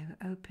fellow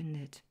opened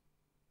it,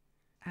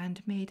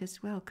 and made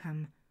us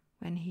welcome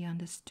when he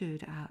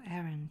understood our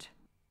errand.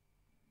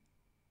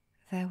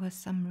 There were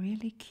some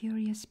really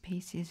curious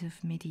pieces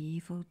of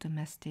medieval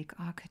domestic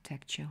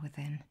architecture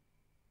within.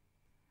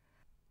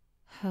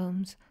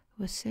 Holmes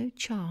was so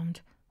charmed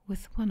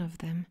with one of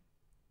them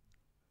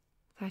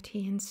that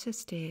he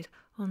insisted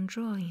on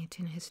drawing it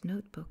in his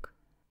notebook,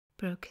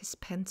 broke his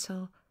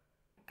pencil,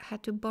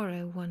 had to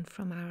borrow one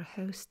from our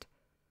host,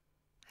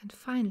 and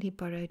finally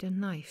borrowed a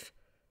knife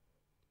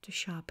to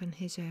sharpen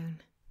his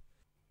own.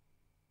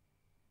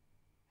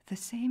 The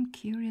same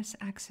curious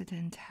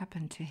accident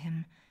happened to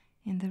him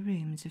in the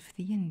rooms of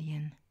the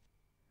Indian.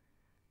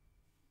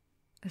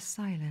 A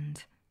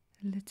silent,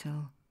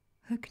 little,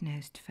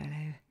 hook-nosed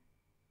fellow,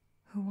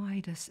 who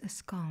eyed us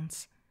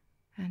askance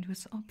and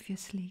was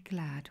obviously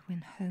glad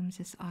when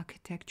Holmes's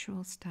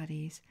architectural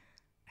studies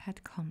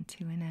had come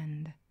to an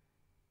end.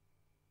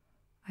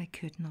 I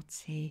could not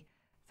see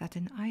that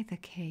in either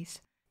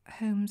case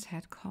Holmes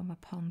had come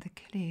upon the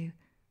clue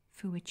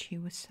for which he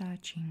was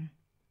searching.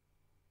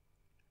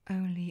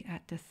 Only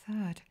at the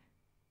third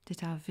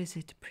did our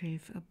visit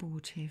prove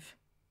abortive.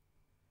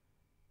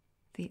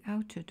 The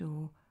outer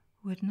door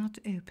would not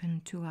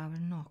open to our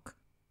knock,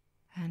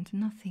 and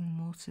nothing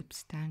more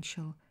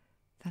substantial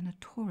than a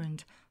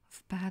torrent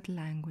of bad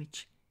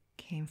language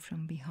came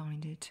from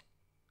behind it.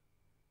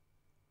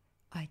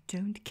 "I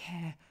don't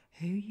care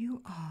who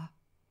you are,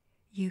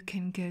 you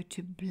can go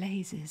to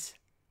blazes,"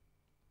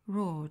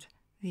 roared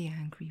the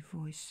angry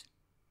voice.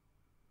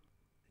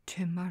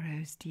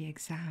 "Tomorrow's the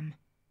exam,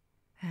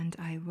 and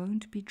I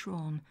won't be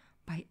drawn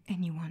by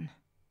anyone."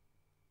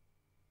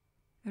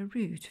 "A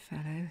rude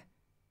fellow,"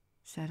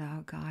 said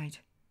our guide,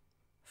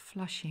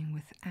 flushing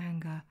with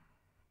anger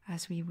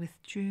as we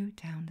withdrew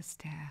down the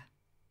stair.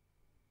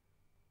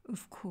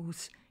 Of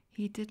course,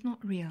 he did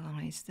not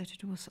realize that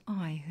it was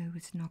I who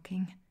was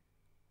knocking,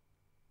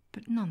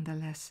 but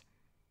nonetheless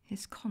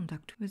his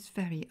conduct was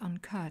very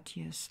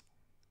uncourteous,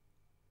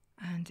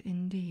 and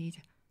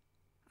indeed,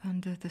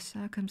 under the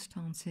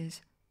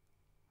circumstances,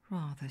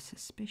 rather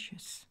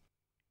suspicious.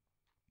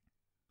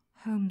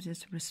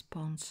 Holmes's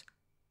response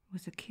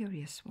was a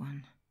curious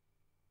one.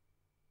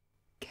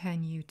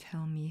 "Can you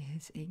tell me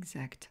his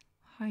exact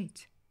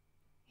height?"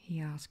 he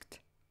asked.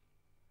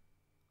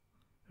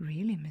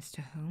 "Really,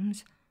 Mr.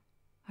 Holmes,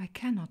 I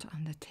cannot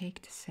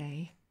undertake to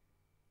say.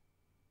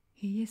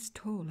 He is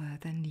taller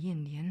than the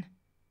Indian,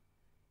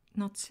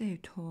 not so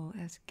tall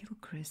as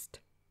Gilchrist.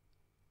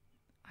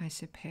 I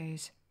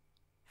suppose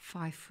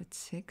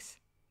 5'6"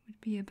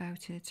 would be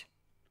about it."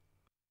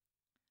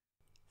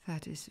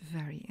 "That is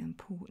very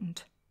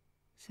important,"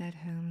 said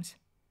Holmes.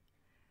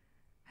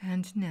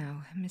 "And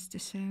now, Mr.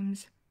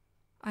 Soames,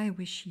 I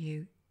wish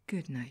you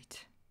good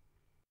night."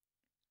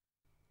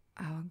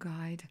 Our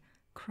guide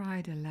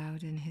cried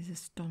aloud in his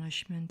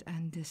astonishment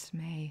and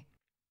dismay.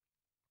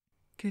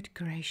 "Good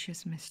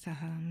gracious, Mr.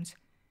 Holmes,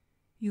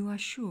 you are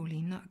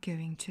surely not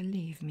going to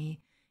leave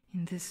me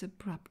in this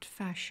abrupt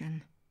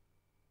fashion.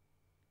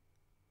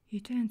 You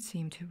don't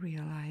seem to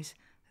realize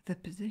the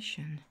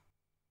position.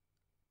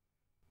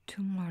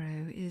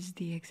 Tomorrow is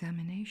the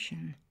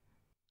examination.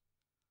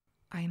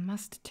 I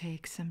must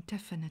take some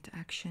definite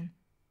action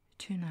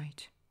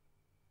tonight.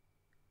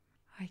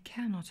 I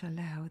cannot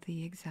allow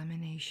the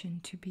examination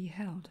to be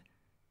held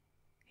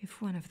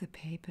if one of the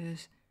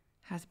papers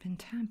has been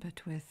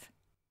tampered with.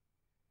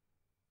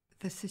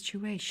 The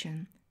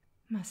situation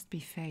must be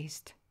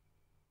faced.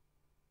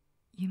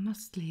 You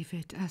must leave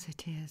it as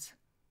it is.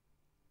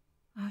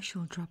 I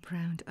shall drop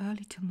round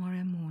early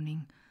tomorrow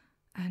morning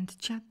and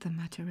chat the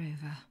matter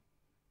over.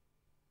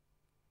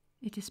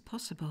 It is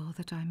possible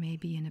that I may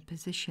be in a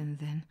position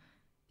then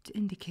to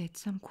indicate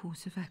some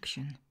course of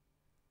action.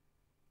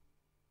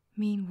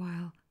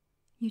 Meanwhile,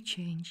 you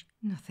change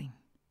nothing.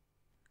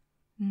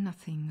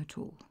 Nothing at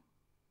all."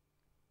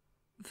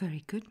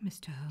 "Very good,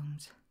 Mr.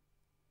 Holmes.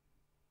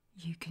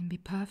 You can be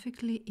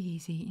perfectly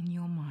easy in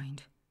your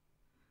mind.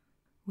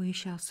 We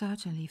shall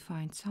certainly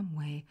find some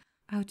way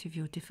out of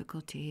your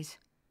difficulties.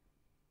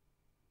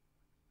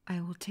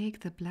 I will take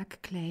the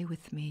black clay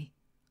with me,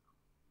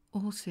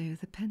 also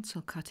the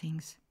pencil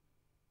cuttings.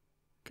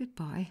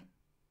 Goodbye."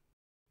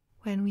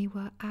 When we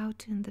were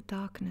out in the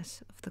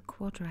darkness of the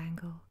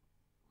quadrangle,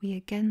 we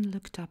again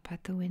looked up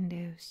at the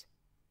windows.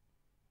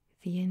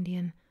 The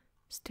Indian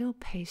still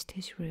paced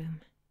his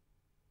room.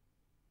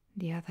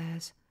 The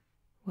others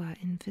were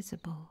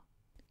invisible.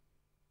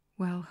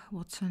 "Well,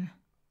 Watson,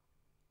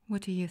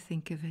 what do you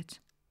think of it?"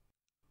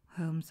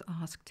 Holmes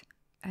asked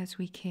as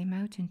we came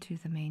out into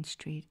the main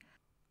street.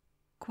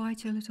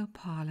 "Quite a little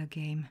parlour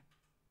game.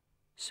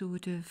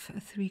 Sort of a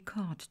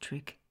 3-card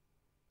trick,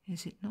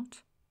 is it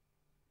not?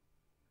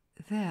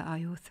 There are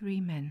your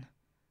 3 men.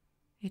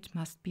 It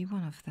must be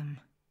one of them.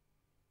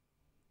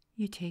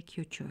 You take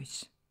your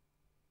choice.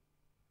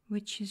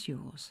 Which is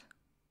yours?"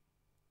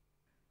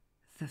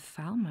 "The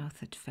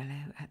foul-mouthed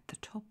fellow at the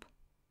top.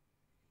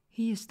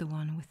 He is the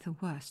one with the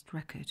worst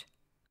record.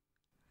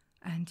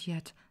 And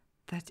yet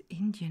that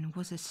Indian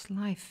was a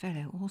sly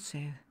fellow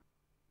also.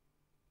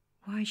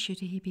 Why should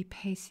he be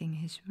pacing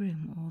his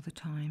room all the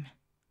time?"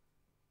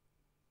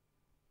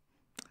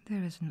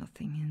 "There is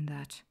nothing in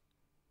that.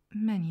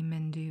 Many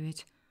men do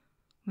it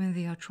when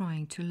they are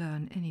trying to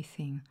learn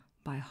anything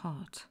by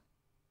heart."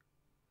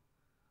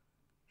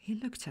 He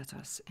looked at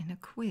us in a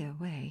queer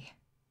way.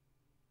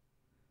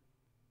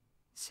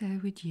 "So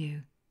would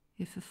you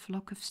if a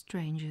flock of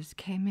strangers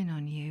came in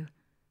on you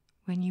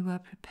when you were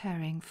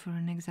preparing for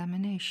an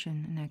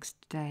examination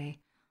next day,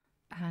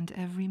 and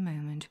every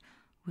moment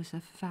was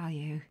of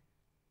value.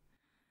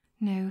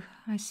 No,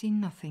 I see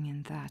nothing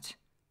in that.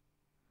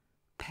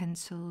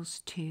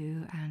 Pencils,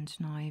 too, and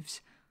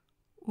knives,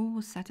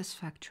 all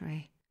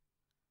satisfactory.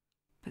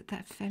 But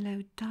that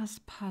fellow does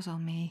puzzle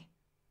me."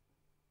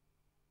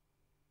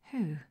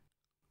 "Who?"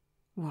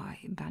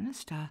 "Why,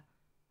 Bannister,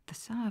 the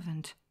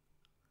servant.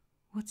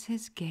 What's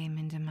his game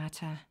in the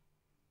matter?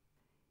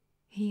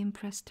 He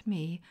impressed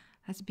me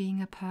as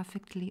being a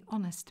perfectly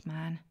honest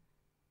man.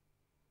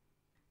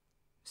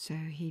 So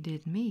he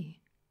did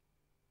me.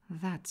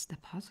 That's the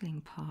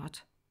puzzling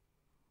part.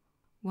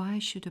 Why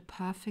should a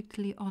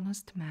perfectly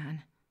honest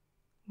man—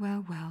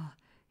 Well, well,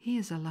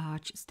 here's a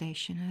large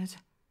stationer's.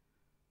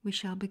 We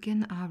shall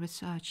begin our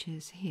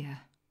researches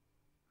here.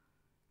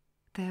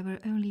 There were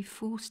only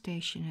 4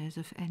 stationers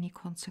of any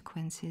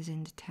consequences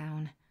in the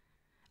town,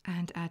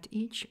 and at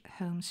each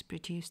Holmes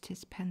produced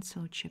his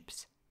pencil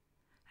chips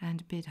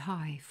and bid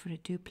high for a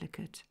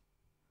duplicate.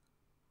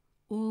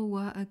 All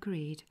were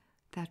agreed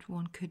that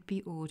one could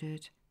be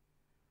ordered,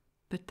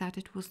 but that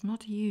it was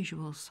not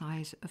usual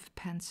size of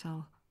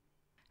pencil,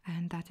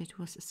 and that it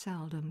was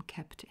seldom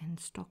kept in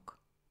stock.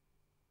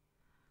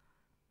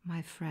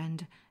 My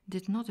friend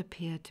did not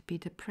appear to be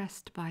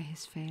depressed by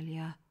his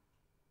failure,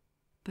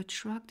 but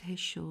shrugged his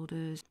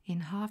shoulders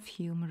in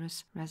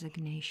half-humorous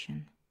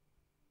resignation.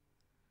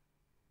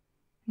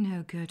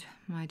 No good,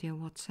 my dear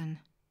Watson.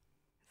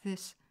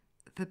 This,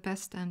 the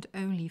best and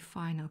only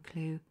final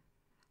clue,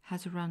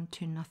 has run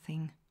to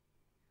nothing.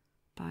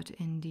 But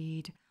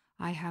indeed,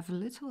 I have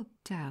little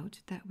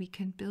doubt that we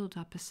can build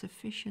up a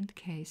sufficient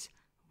case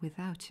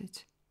without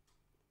it.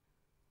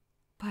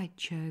 By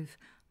Jove,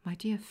 my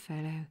dear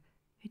fellow,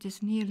 it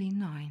is nearly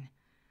 9,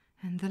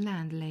 and the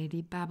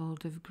landlady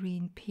babbled of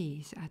green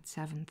peas at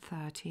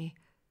 7:30.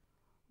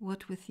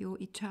 What with your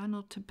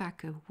eternal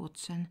tobacco,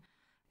 Watson,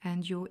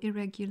 and your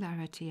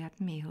irregularity at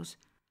meals,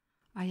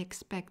 I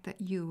expect that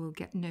you will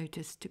get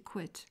notice to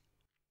quit,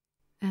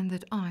 and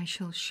that I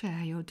shall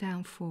share your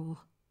downfall.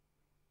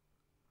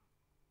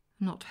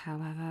 Not,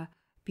 however,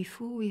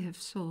 before we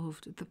have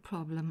solved the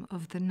problem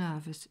of the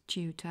nervous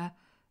tutor,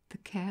 the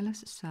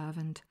careless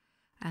servant,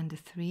 and the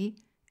 3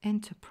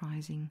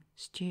 enterprising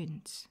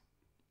students.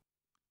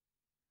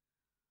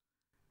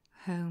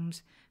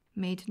 Holmes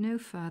made no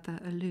further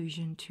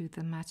allusion to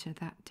the matter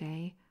that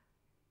day,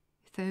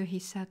 though he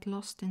sat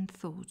lost in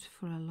thought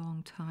for a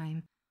long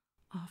time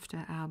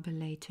after our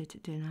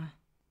belated dinner.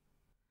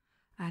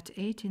 At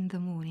 8 in the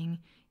morning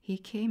he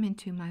came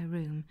into my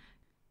room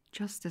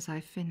just as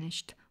I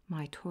finished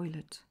my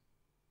toilet.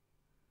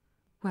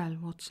 "Well,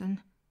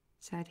 Watson,"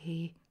 said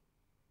he,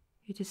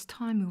 "it is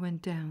time we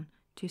went down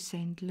to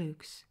St.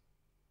 Luke's.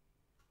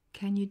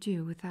 Can you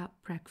do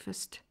without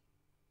breakfast?"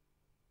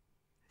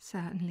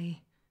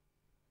 "Certainly."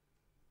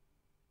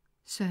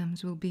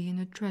 "Soames will be in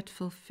a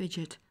dreadful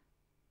fidget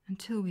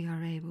until we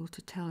are able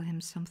to tell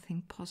him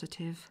something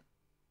positive."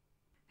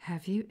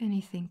 "Have you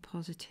anything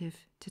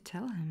positive to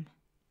tell him?"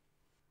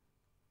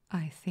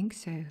 "I think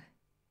so."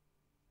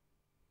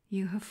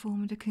 "You have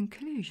formed a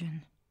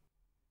conclusion?"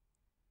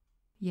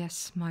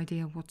 "Yes, my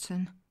dear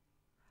Watson,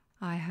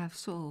 I have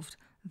solved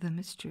the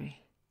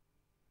mystery."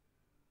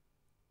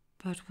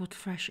 "But what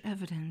fresh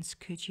evidence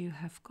could you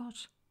have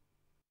got?"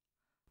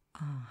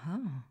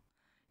 "Aha!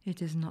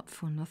 It is not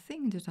for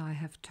nothing that I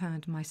have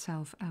turned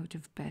myself out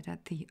of bed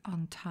at the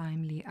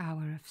untimely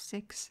hour of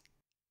 6.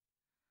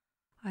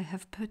 I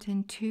have put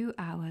in 2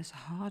 hours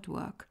hard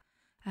work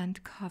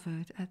and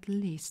covered at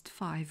least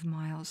 5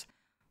 miles,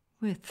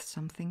 with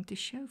something to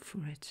show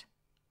for it.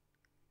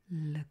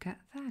 Look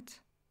at that."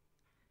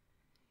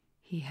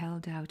 He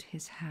held out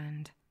his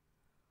hand.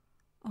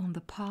 On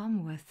the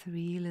palm were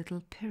 3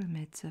 little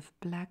pyramids of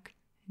black,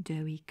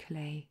 doughy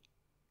clay.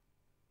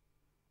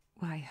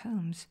 "Why,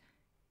 Holmes,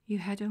 you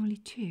had only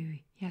 2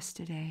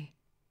 yesterday."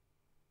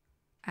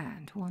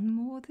 "And 1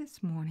 more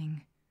this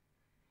morning.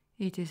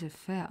 It is a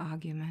fair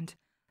argument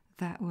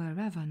that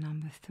wherever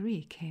number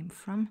 3 came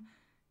from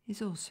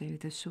is also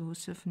the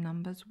source of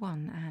numbers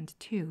 1 and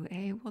 2,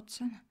 eh,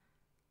 Watson?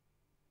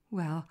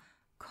 Well,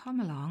 come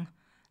along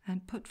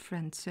and put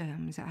friend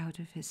Soames out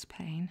of his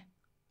pain."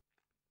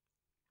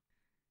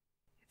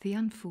 The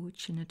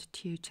unfortunate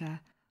tutor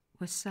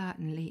was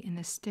certainly in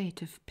a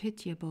state of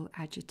pitiable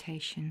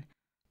agitation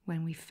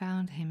when we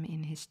found him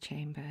in his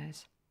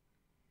chambers.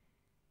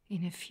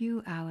 In a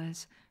few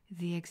hours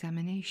the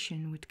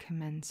examination would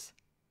commence,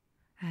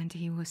 and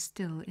he was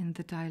still in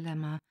the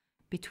dilemma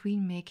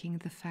between making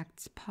the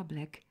facts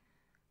public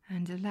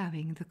and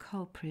allowing the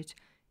culprit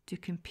to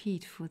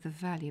compete for the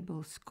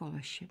valuable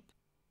scholarship.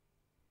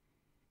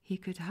 He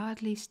could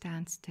hardly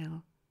stand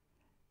still,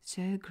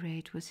 so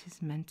great was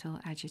his mental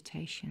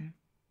agitation,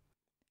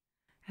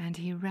 and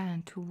he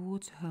ran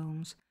towards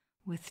Holmes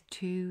with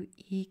 2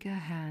 eager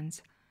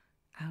hands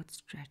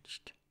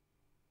outstretched.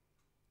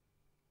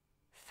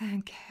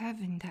 "Thank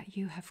heaven that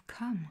you have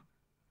come.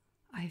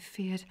 I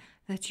feared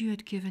that you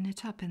had given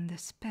it up in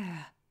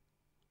despair.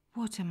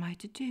 What am I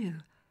to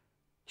do?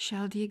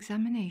 Shall the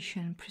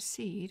examination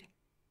proceed?"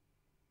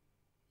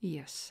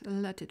 "Yes,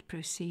 let it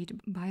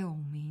proceed by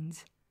all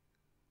means."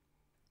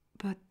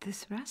 "But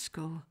this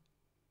rascal—"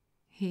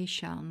 "He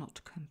shall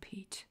not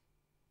compete."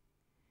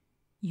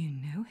 "You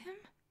know him?"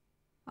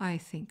 "I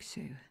think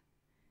so.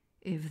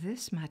 If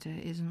this matter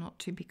is not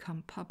to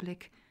become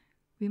public,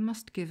 we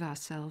must give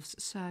ourselves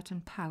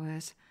certain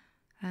powers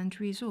and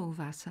resolve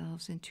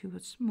ourselves into a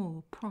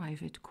small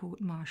private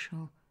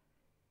court-martial.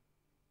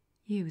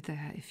 You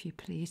there, if you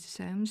please,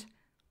 Soames.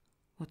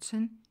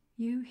 Watson,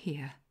 you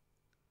here.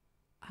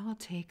 I'll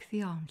take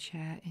the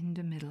armchair in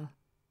the middle."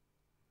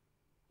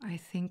 I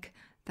think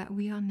that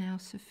we are now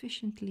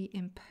sufficiently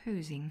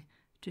imposing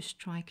to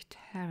strike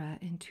terror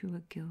into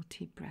a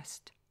guilty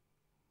breast.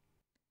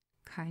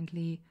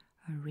 Kindly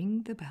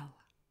ring the bell."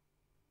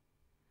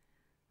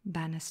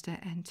 Bannister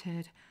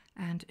entered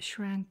and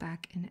shrank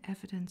back in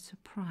evident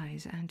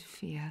surprise and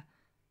fear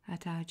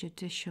at our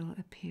judicial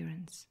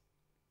appearance.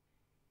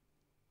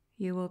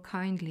 "You will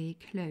kindly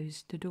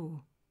close the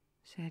door,"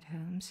 said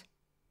Holmes.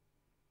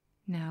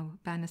 "Now,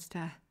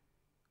 Bannister,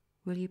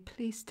 will you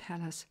please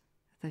tell us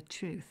the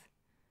truth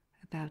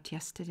about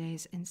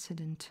yesterday's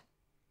incident?"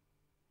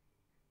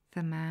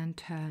 The man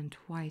turned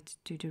white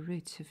to the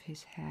roots of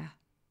his hair.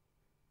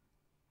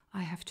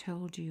 "I have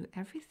told you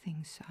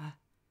everything, sir."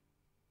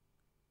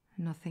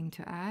 "Nothing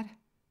to add?"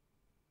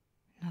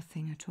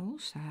 "Nothing at all,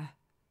 sir."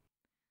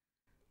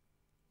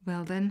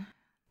 "Well then,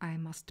 I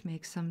must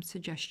make some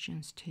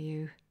suggestions to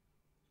you.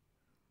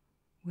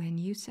 When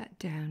you sat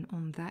down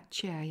on that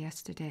chair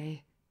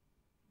yesterday,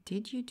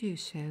 did you do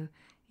so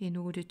in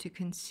order to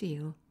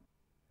conceal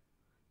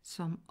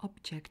some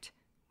object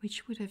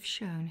which would have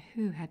shown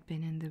who had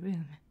been in the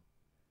room?"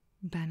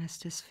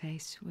 Bannister's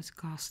face was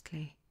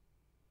ghastly.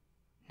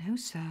 "No,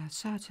 sir,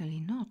 certainly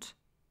not."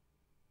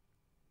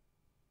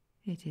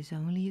 "It is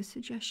only a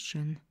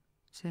suggestion,"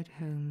 said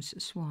Holmes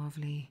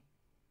suavely.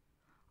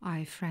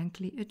 "I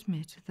frankly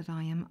admit that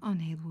I am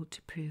unable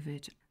to prove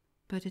it,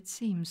 but it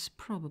seems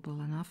probable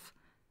enough,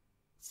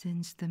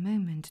 since the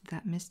moment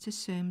that Mr.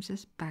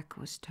 Soames's back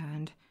was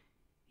turned,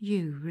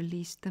 you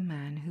released the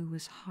man who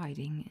was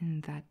hiding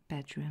in that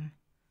bedroom."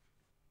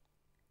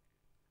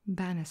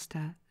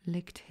 Bannister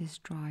licked his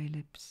dry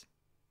lips.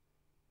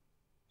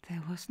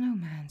 "There was no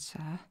man,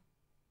 sir."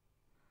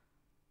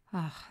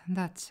 "Ah,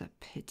 that's a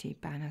pity,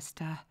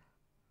 Bannister.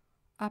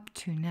 Up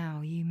to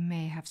now you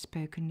may have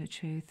spoken the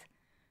truth,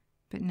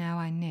 but now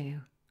I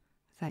know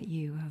that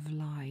you have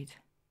lied."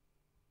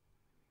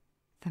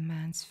 The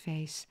man's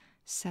face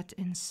set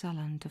in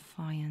sullen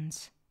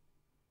defiance.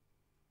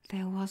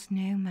 "There was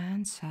no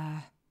man,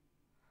 sir."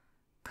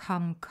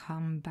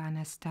 Come,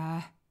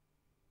 Bannister."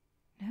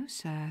 "No,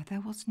 sir,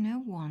 there was no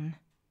one."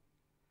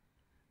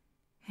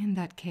 "In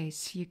that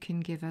case, you can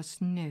give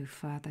us no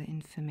further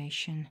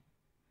information.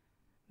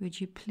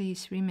 Would you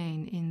please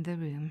remain in the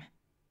room?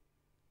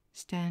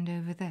 Stand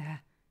over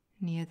there,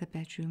 near the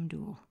bedroom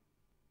door.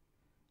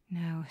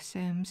 Now,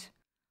 Soames,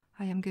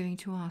 I am going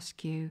to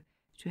ask you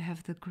to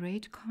have the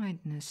great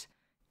kindness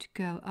to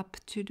go up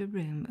to the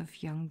room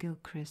of young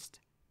Gilchrist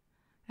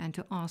and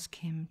to ask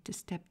him to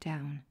step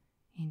down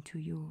into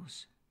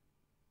yours."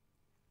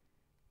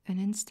 An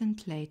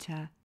instant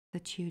later, the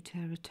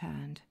tutor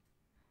returned,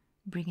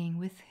 bringing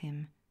with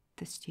him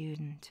the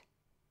student.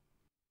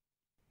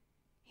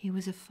 He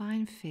was a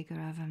fine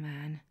figure of a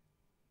man,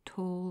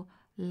 tall,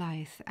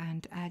 lithe,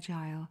 and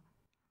agile,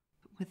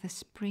 with a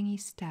springy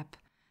step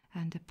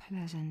and a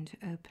pleasant,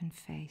 open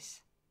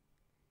face.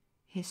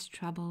 His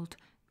troubled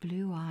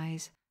blue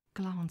eyes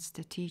glanced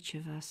at each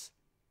of us,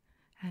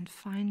 and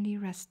finally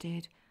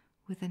rested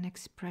with an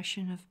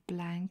expression of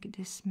blank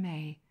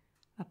dismay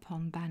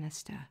upon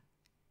Bannister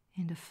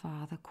in the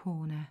farther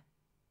corner.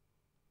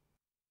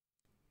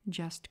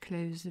 "Just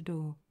close the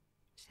door,"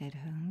 said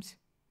Holmes.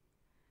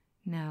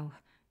 "Now,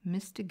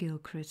 Mr.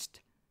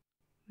 Gilchrist,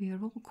 we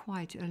are all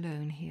quite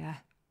alone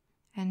here,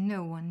 and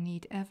no one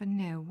need ever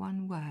know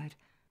one word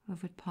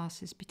of what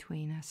passes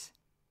between us.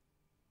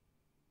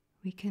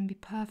 We can be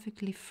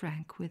perfectly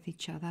frank with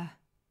each other.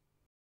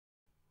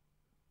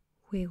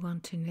 We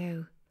want to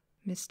know,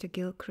 Mr.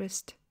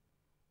 Gilchrist,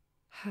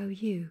 how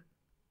you,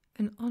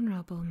 an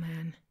honourable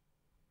man,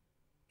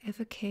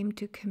 ever came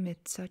to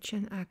commit such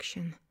an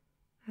action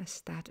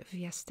as that of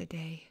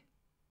yesterday."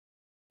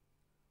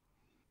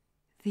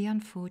 The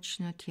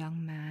unfortunate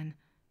young man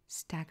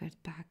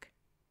staggered back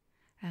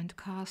and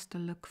cast a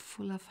look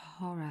full of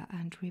horror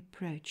and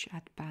reproach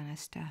at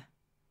Bannister.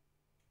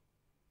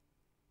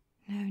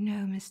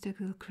 No, Mr.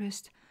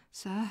 Gilchrist,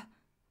 sir,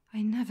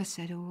 I never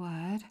said a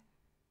word,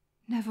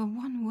 never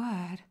one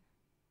word,"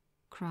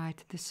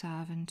 cried the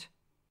servant.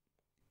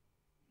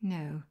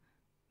 "No,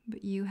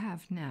 but you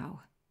have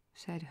now,"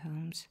 said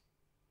Holmes.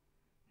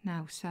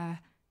 "Now, sir,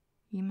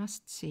 you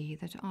must see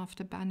that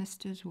after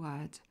Bannister's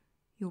words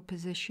your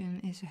position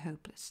is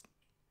hopeless,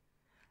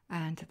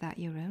 and that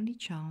your only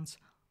chance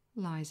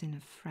lies in a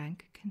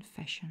frank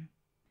confession."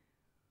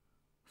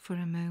 For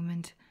a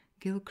moment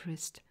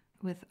Gilchrist,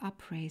 with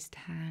upraised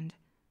hand,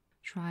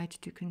 tried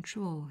to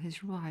control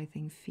his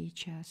writhing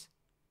features.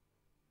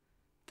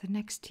 The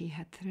next he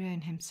had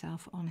thrown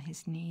himself on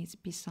his knees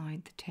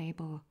beside the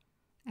table,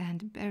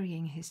 and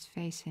burying his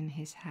face in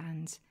his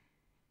hands,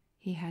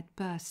 he had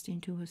burst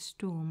into a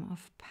storm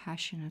of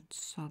passionate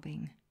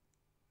sobbing.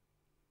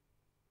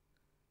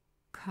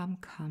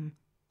 Come,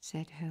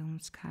 said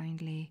Holmes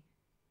kindly.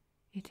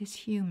 "It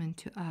is human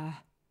to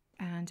err,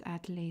 and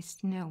at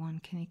least no one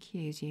can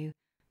accuse you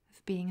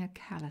of being a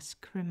callous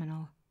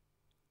criminal.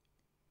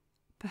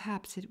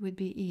 Perhaps it would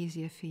be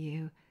easier for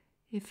you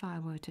if I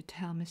were to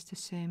tell Mr.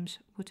 Soames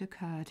what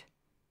occurred,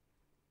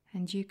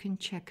 and you can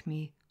check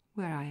me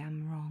where I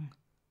am wrong.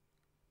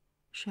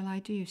 Shall I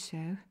do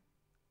so?"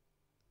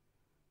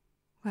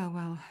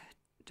 Well,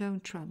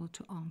 don't trouble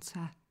to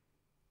answer.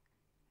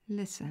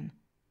 Listen,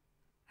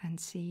 and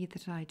see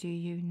that I do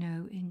you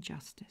no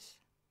injustice.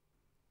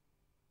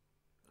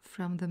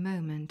 From the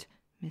moment,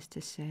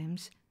 Mr.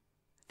 Soames,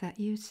 that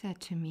you said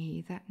to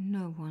me that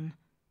no one,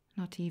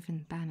 not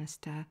even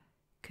Bannister,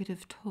 could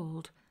have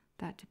told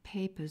that the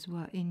papers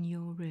were in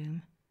your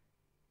room,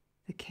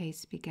 the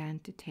case began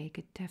to take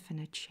a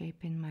definite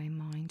shape in my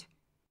mind.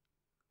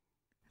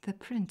 The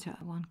printer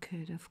one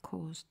could, of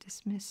course,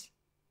 dismiss.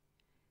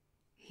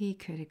 He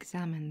could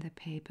examine the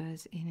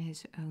papers in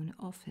his own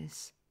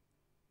office.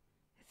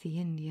 The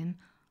Indian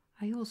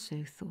I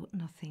also thought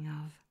nothing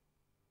of.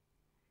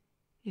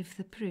 If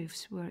the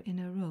proofs were in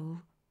a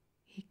roll,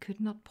 he could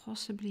not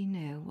possibly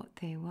know what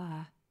they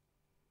were.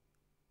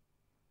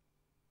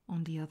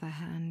 On the other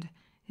hand,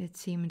 it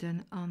seemed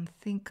an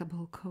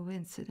unthinkable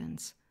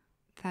coincidence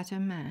that a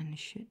man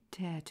should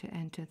dare to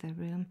enter the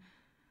room,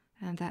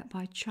 and that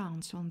by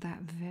chance on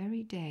that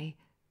very day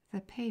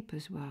the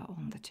papers were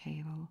on the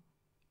table.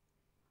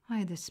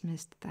 I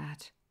dismissed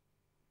that.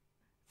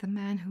 The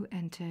man who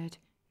entered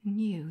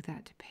knew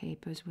that the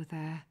papers were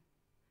there.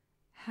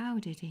 How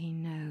did he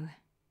know?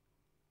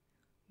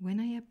 When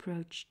I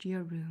approached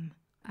your room,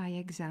 I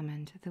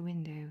examined the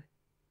window.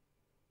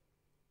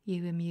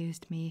 You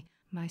amused me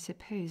by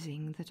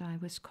supposing that I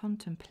was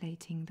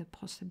contemplating the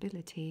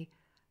possibility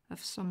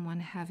of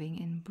someone having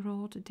in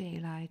broad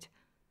daylight,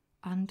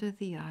 under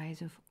the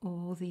eyes of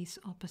all these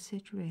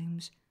opposite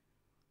rooms,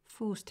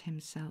 forced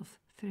himself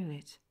through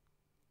it.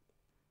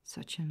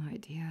 Such an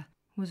idea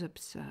was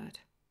absurd.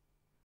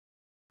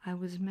 I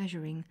was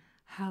measuring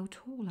how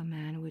tall a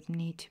man would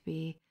need to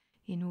be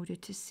in order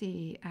to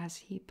see as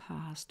he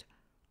passed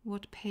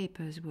what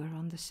papers were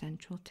on the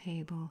central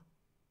table.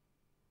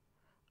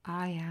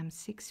 I am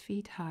 6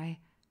 feet high,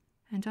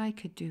 and I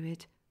could do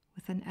it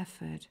with an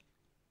effort.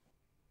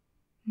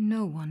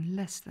 No one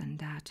less than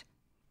that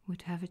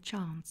would have a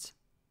chance.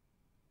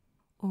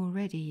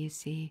 Already, you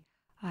see,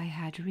 I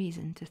had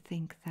reason to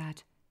think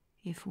that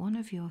if one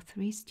of your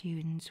 3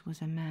 students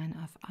was a man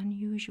of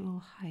unusual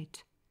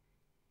height,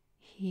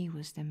 he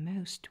was the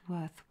most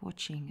worth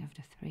watching of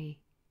the 3.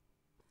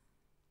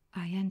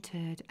 I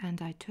entered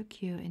and I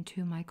took you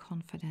into my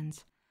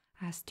confidence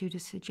as to the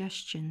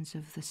suggestions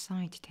of the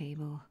side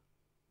table.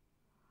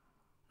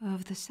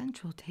 Of the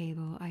central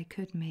table I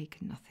could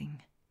make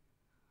nothing,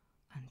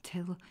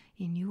 until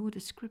in your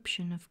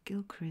description of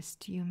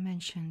Gilchrist you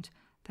mentioned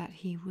that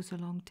he was a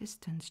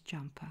long-distance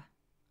jumper.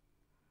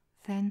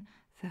 Then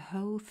the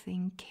whole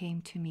thing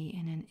came to me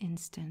in an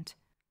instant,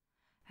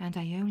 and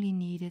I only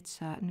needed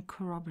certain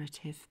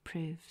corroborative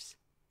proofs,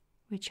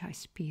 which I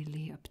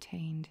speedily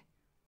obtained.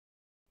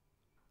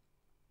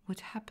 What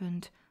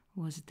happened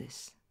was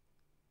this.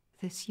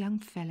 This young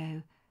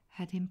fellow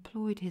had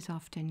employed his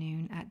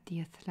afternoon at the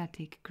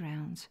athletic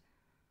grounds,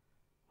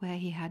 where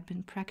he had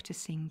been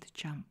practicing the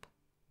jump.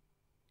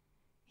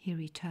 He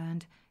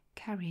returned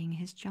carrying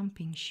his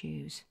jumping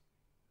shoes,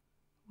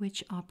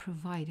 which are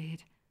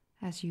provided,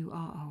 as you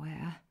are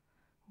aware,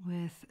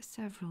 with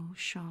several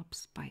sharp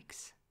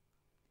spikes.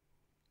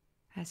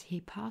 As he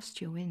passed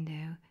your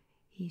window,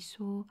 he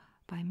saw,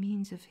 by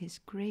means of his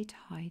great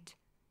height,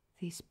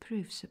 these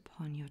proofs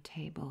upon your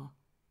table,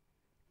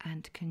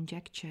 and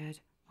conjectured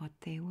what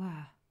they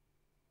were.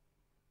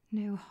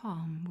 No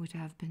harm would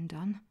have been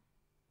done,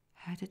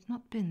 had it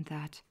not been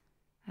that,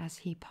 as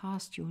he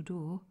passed your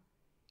door,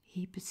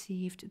 he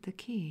perceived the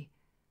key,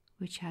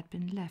 which had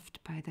been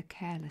left by the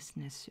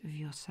carelessness of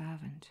your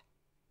servant.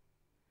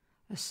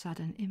 A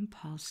sudden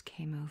impulse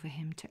came over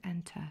him to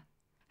enter,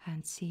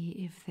 and see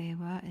if they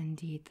were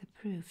indeed the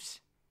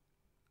proofs.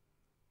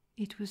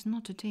 It was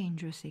not a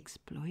dangerous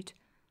exploit,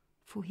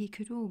 for he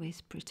could always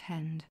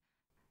pretend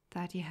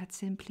that he had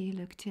simply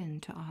looked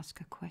in to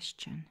ask a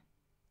question.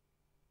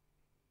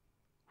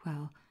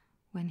 Well,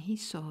 when he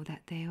saw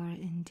that they were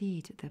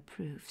indeed the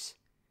proofs,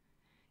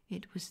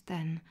 it was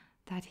then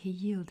that he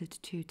yielded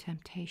to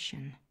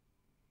temptation.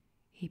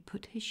 He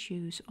put his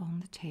shoes on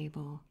the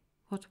table.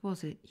 What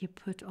was it you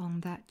put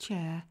on that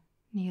chair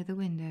near the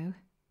window?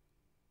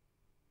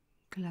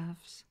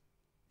 Gloves,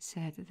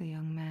 said the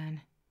young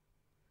man.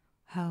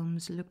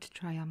 Holmes looked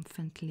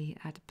triumphantly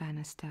at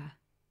Bannister.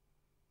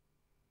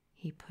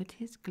 He put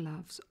his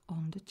gloves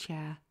on the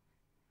chair,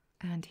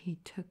 and he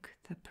took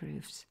the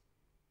proofs,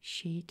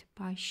 sheet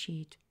by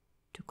sheet,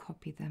 to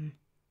copy them.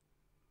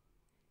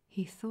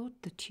 He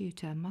thought the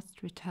tutor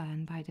must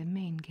return by the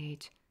main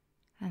gate,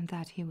 and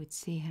that he would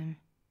see him.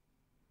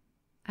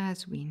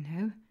 As we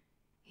know,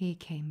 he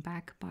came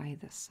back by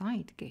the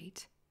side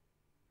gate.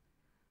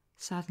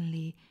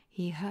 Suddenly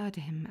he heard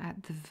him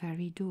at the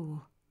very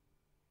door.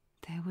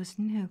 There was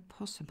no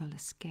possible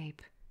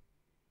escape.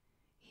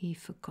 He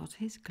forgot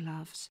his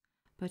gloves,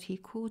 but he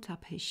caught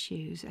up his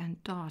shoes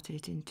and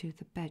darted into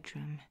the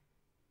bedroom.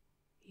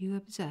 You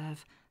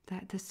observe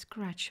that the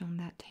scratch on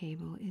that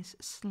table is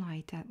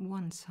slight at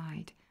one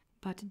side,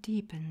 but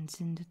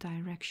deepens in the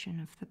direction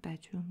of the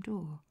bedroom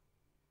door.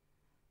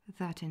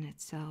 That in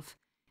itself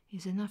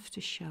is enough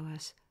to show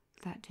us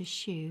that the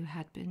shoe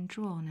had been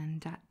drawn in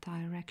that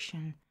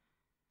direction,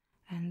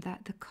 and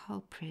that the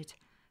culprit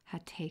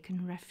had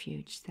taken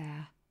refuge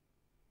there.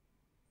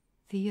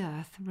 The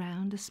earth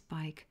round a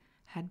spike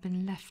had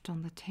been left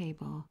on the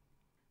table,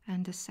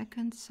 and a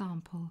second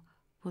sample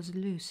was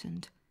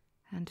loosened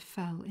and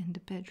fell in the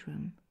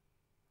bedroom.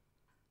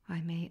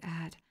 I may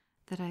add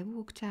that I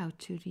walked out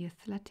to the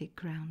athletic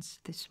grounds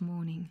this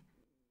morning,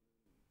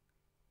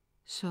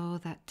 saw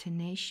that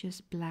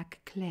tenacious black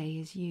clay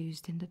is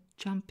used in the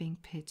jumping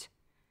pit,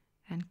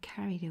 and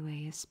carried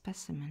away a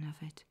specimen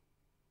of it,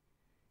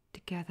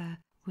 together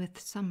with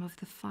some of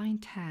the fine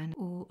tan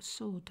or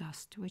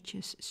sawdust which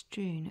is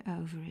strewn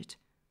over it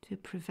to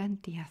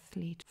prevent the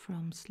athlete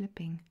from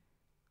slipping.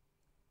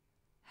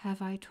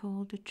 Have I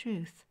told the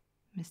truth,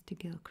 Mr.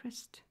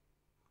 Gilchrist?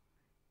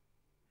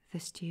 The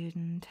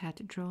student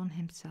had drawn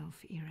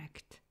himself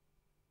erect.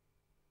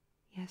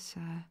 Yes,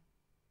 sir,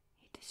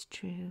 it is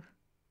true,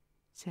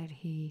 said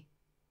he.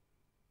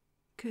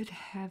 Good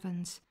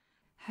heavens,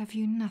 have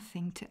you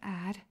nothing to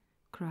add?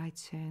 Cried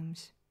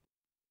Soames.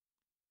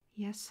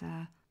 Yes,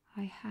 sir,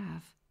 I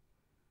have,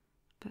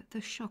 but the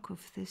shock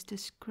of this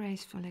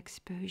disgraceful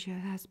exposure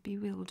has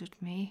bewildered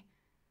me.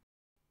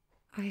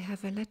 I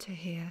have a letter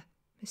here,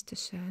 Mr.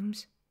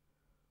 Soames,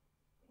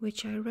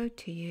 which I wrote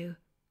to you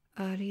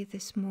early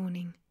this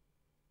morning,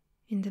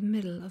 in the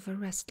middle of a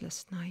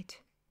restless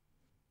night.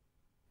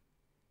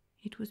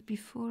 It was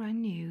before I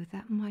knew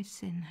that my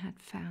sin had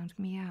found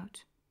me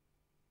out.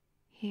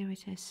 Here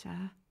it is,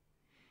 sir.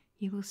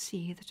 You will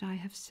see that I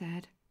have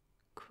said,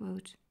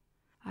 quote,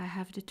 I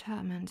have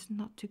determined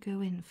not to go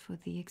in for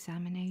the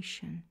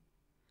examination.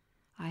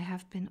 I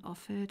have been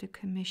offered a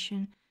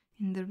commission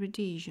in the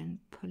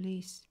Rhodesian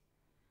police,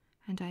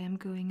 and I am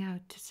going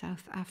out to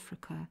South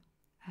Africa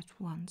at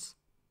once.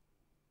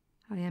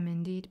 I am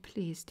indeed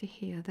pleased to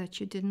hear that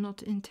you did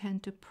not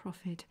intend to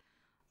profit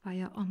by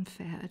your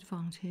unfair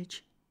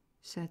advantage,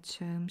 said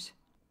Soames.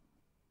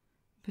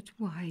 But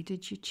why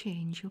did you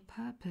change your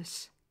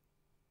purpose?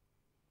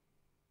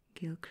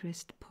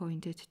 Gilchrist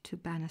pointed to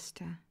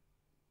Bannister.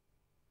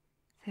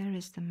 There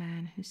is the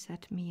man who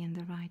set me in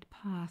the right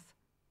path,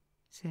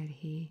 said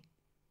he.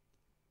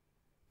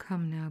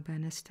 Come now,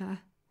 Bannister,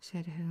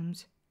 said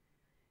Holmes.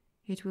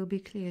 It will be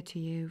clear to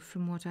you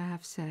from what I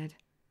have said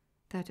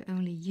that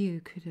only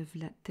you could have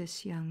let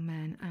this young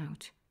man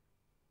out,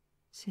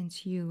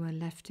 since you were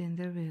left in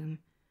the room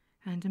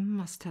and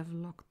must have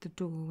locked the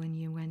door when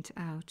you went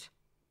out.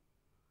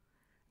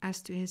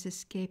 As to his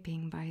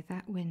escaping by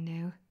that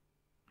window,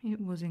 it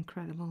was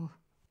incredible.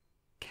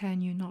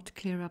 Can you not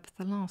clear up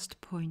the last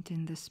point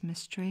in this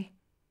mystery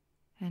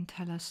and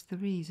tell us the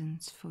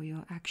reasons for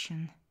your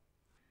action?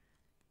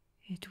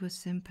 It was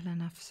simple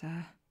enough,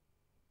 sir,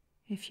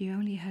 if you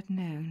only had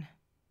known.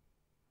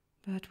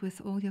 But with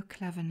all your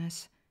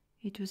cleverness,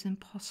 it was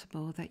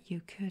impossible that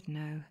you could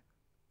know.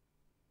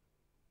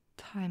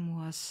 Time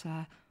was,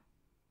 sir,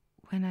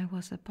 when I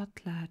was a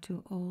butler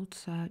to old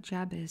Sir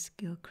Jabez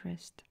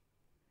Gilchrist,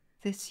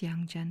 this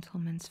young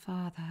gentleman's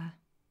father.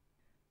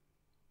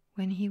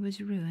 When he was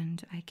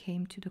ruined, I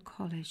came to the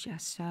college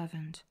as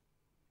servant,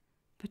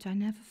 but I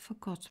never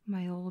forgot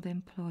my old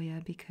employer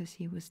because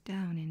he was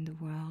down in the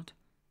world.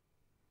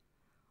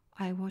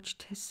 I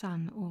watched his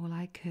son all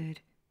I could,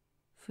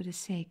 for the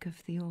sake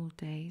of the old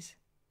days.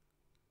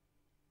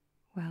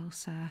 Well,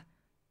 sir,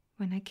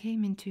 when I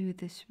came into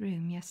this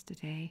room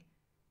yesterday,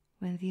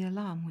 when the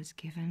alarm was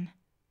given,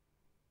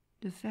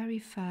 the very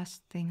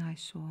first thing I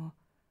saw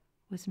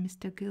was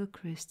Mr.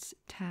 Gilchrist's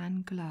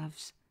tan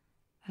gloves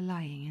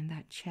lying in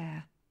that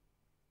chair.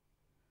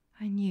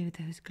 I knew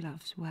those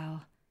gloves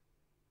well,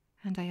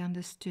 and I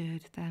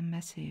understood their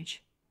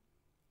message.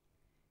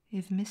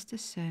 If Mr.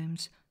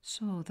 Soames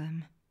saw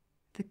them,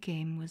 the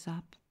game was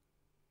up.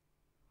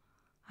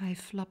 I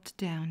flopped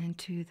down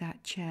into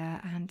that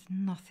chair and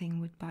nothing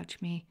would budge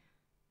me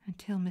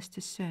until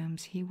Mr.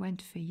 Soames he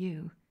went for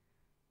you.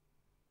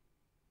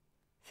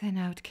 Then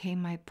out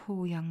came my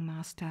poor young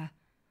master,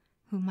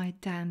 whom I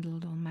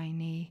dandled on my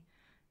knee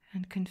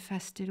and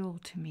confessed it all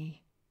to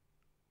me.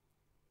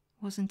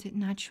 Wasn't it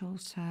natural,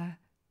 sir,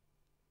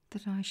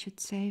 that I should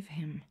save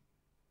him?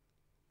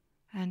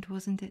 And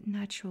wasn't it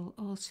natural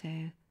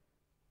also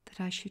that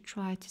I should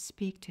try to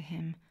speak to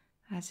him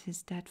as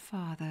his dead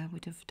father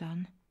would have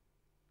done,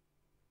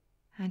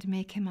 and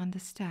make him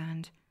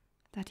understand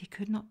that he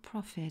could not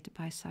profit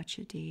by such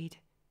a deed?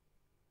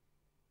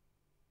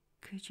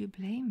 Could you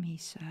blame me,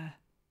 sir?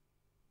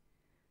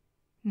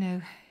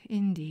 No,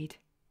 indeed,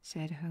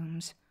 said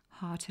Holmes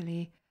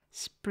heartily,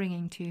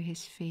 springing to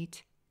his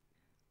feet.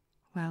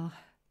 Well,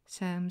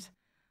 Soames,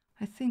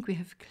 I think we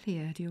have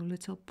cleared your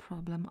little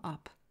problem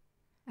up,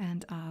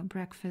 and our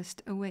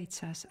breakfast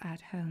awaits us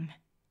at home.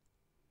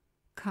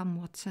 Come,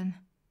 Watson.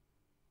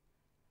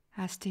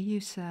 As to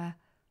you, sir,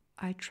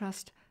 I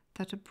trust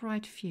that a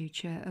bright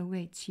future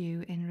awaits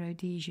you in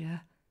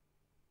Rhodesia.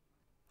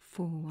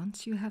 For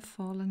once you have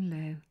fallen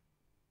low,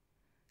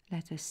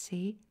 let us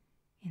see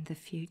in the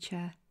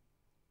future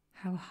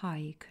how high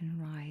you can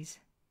rise.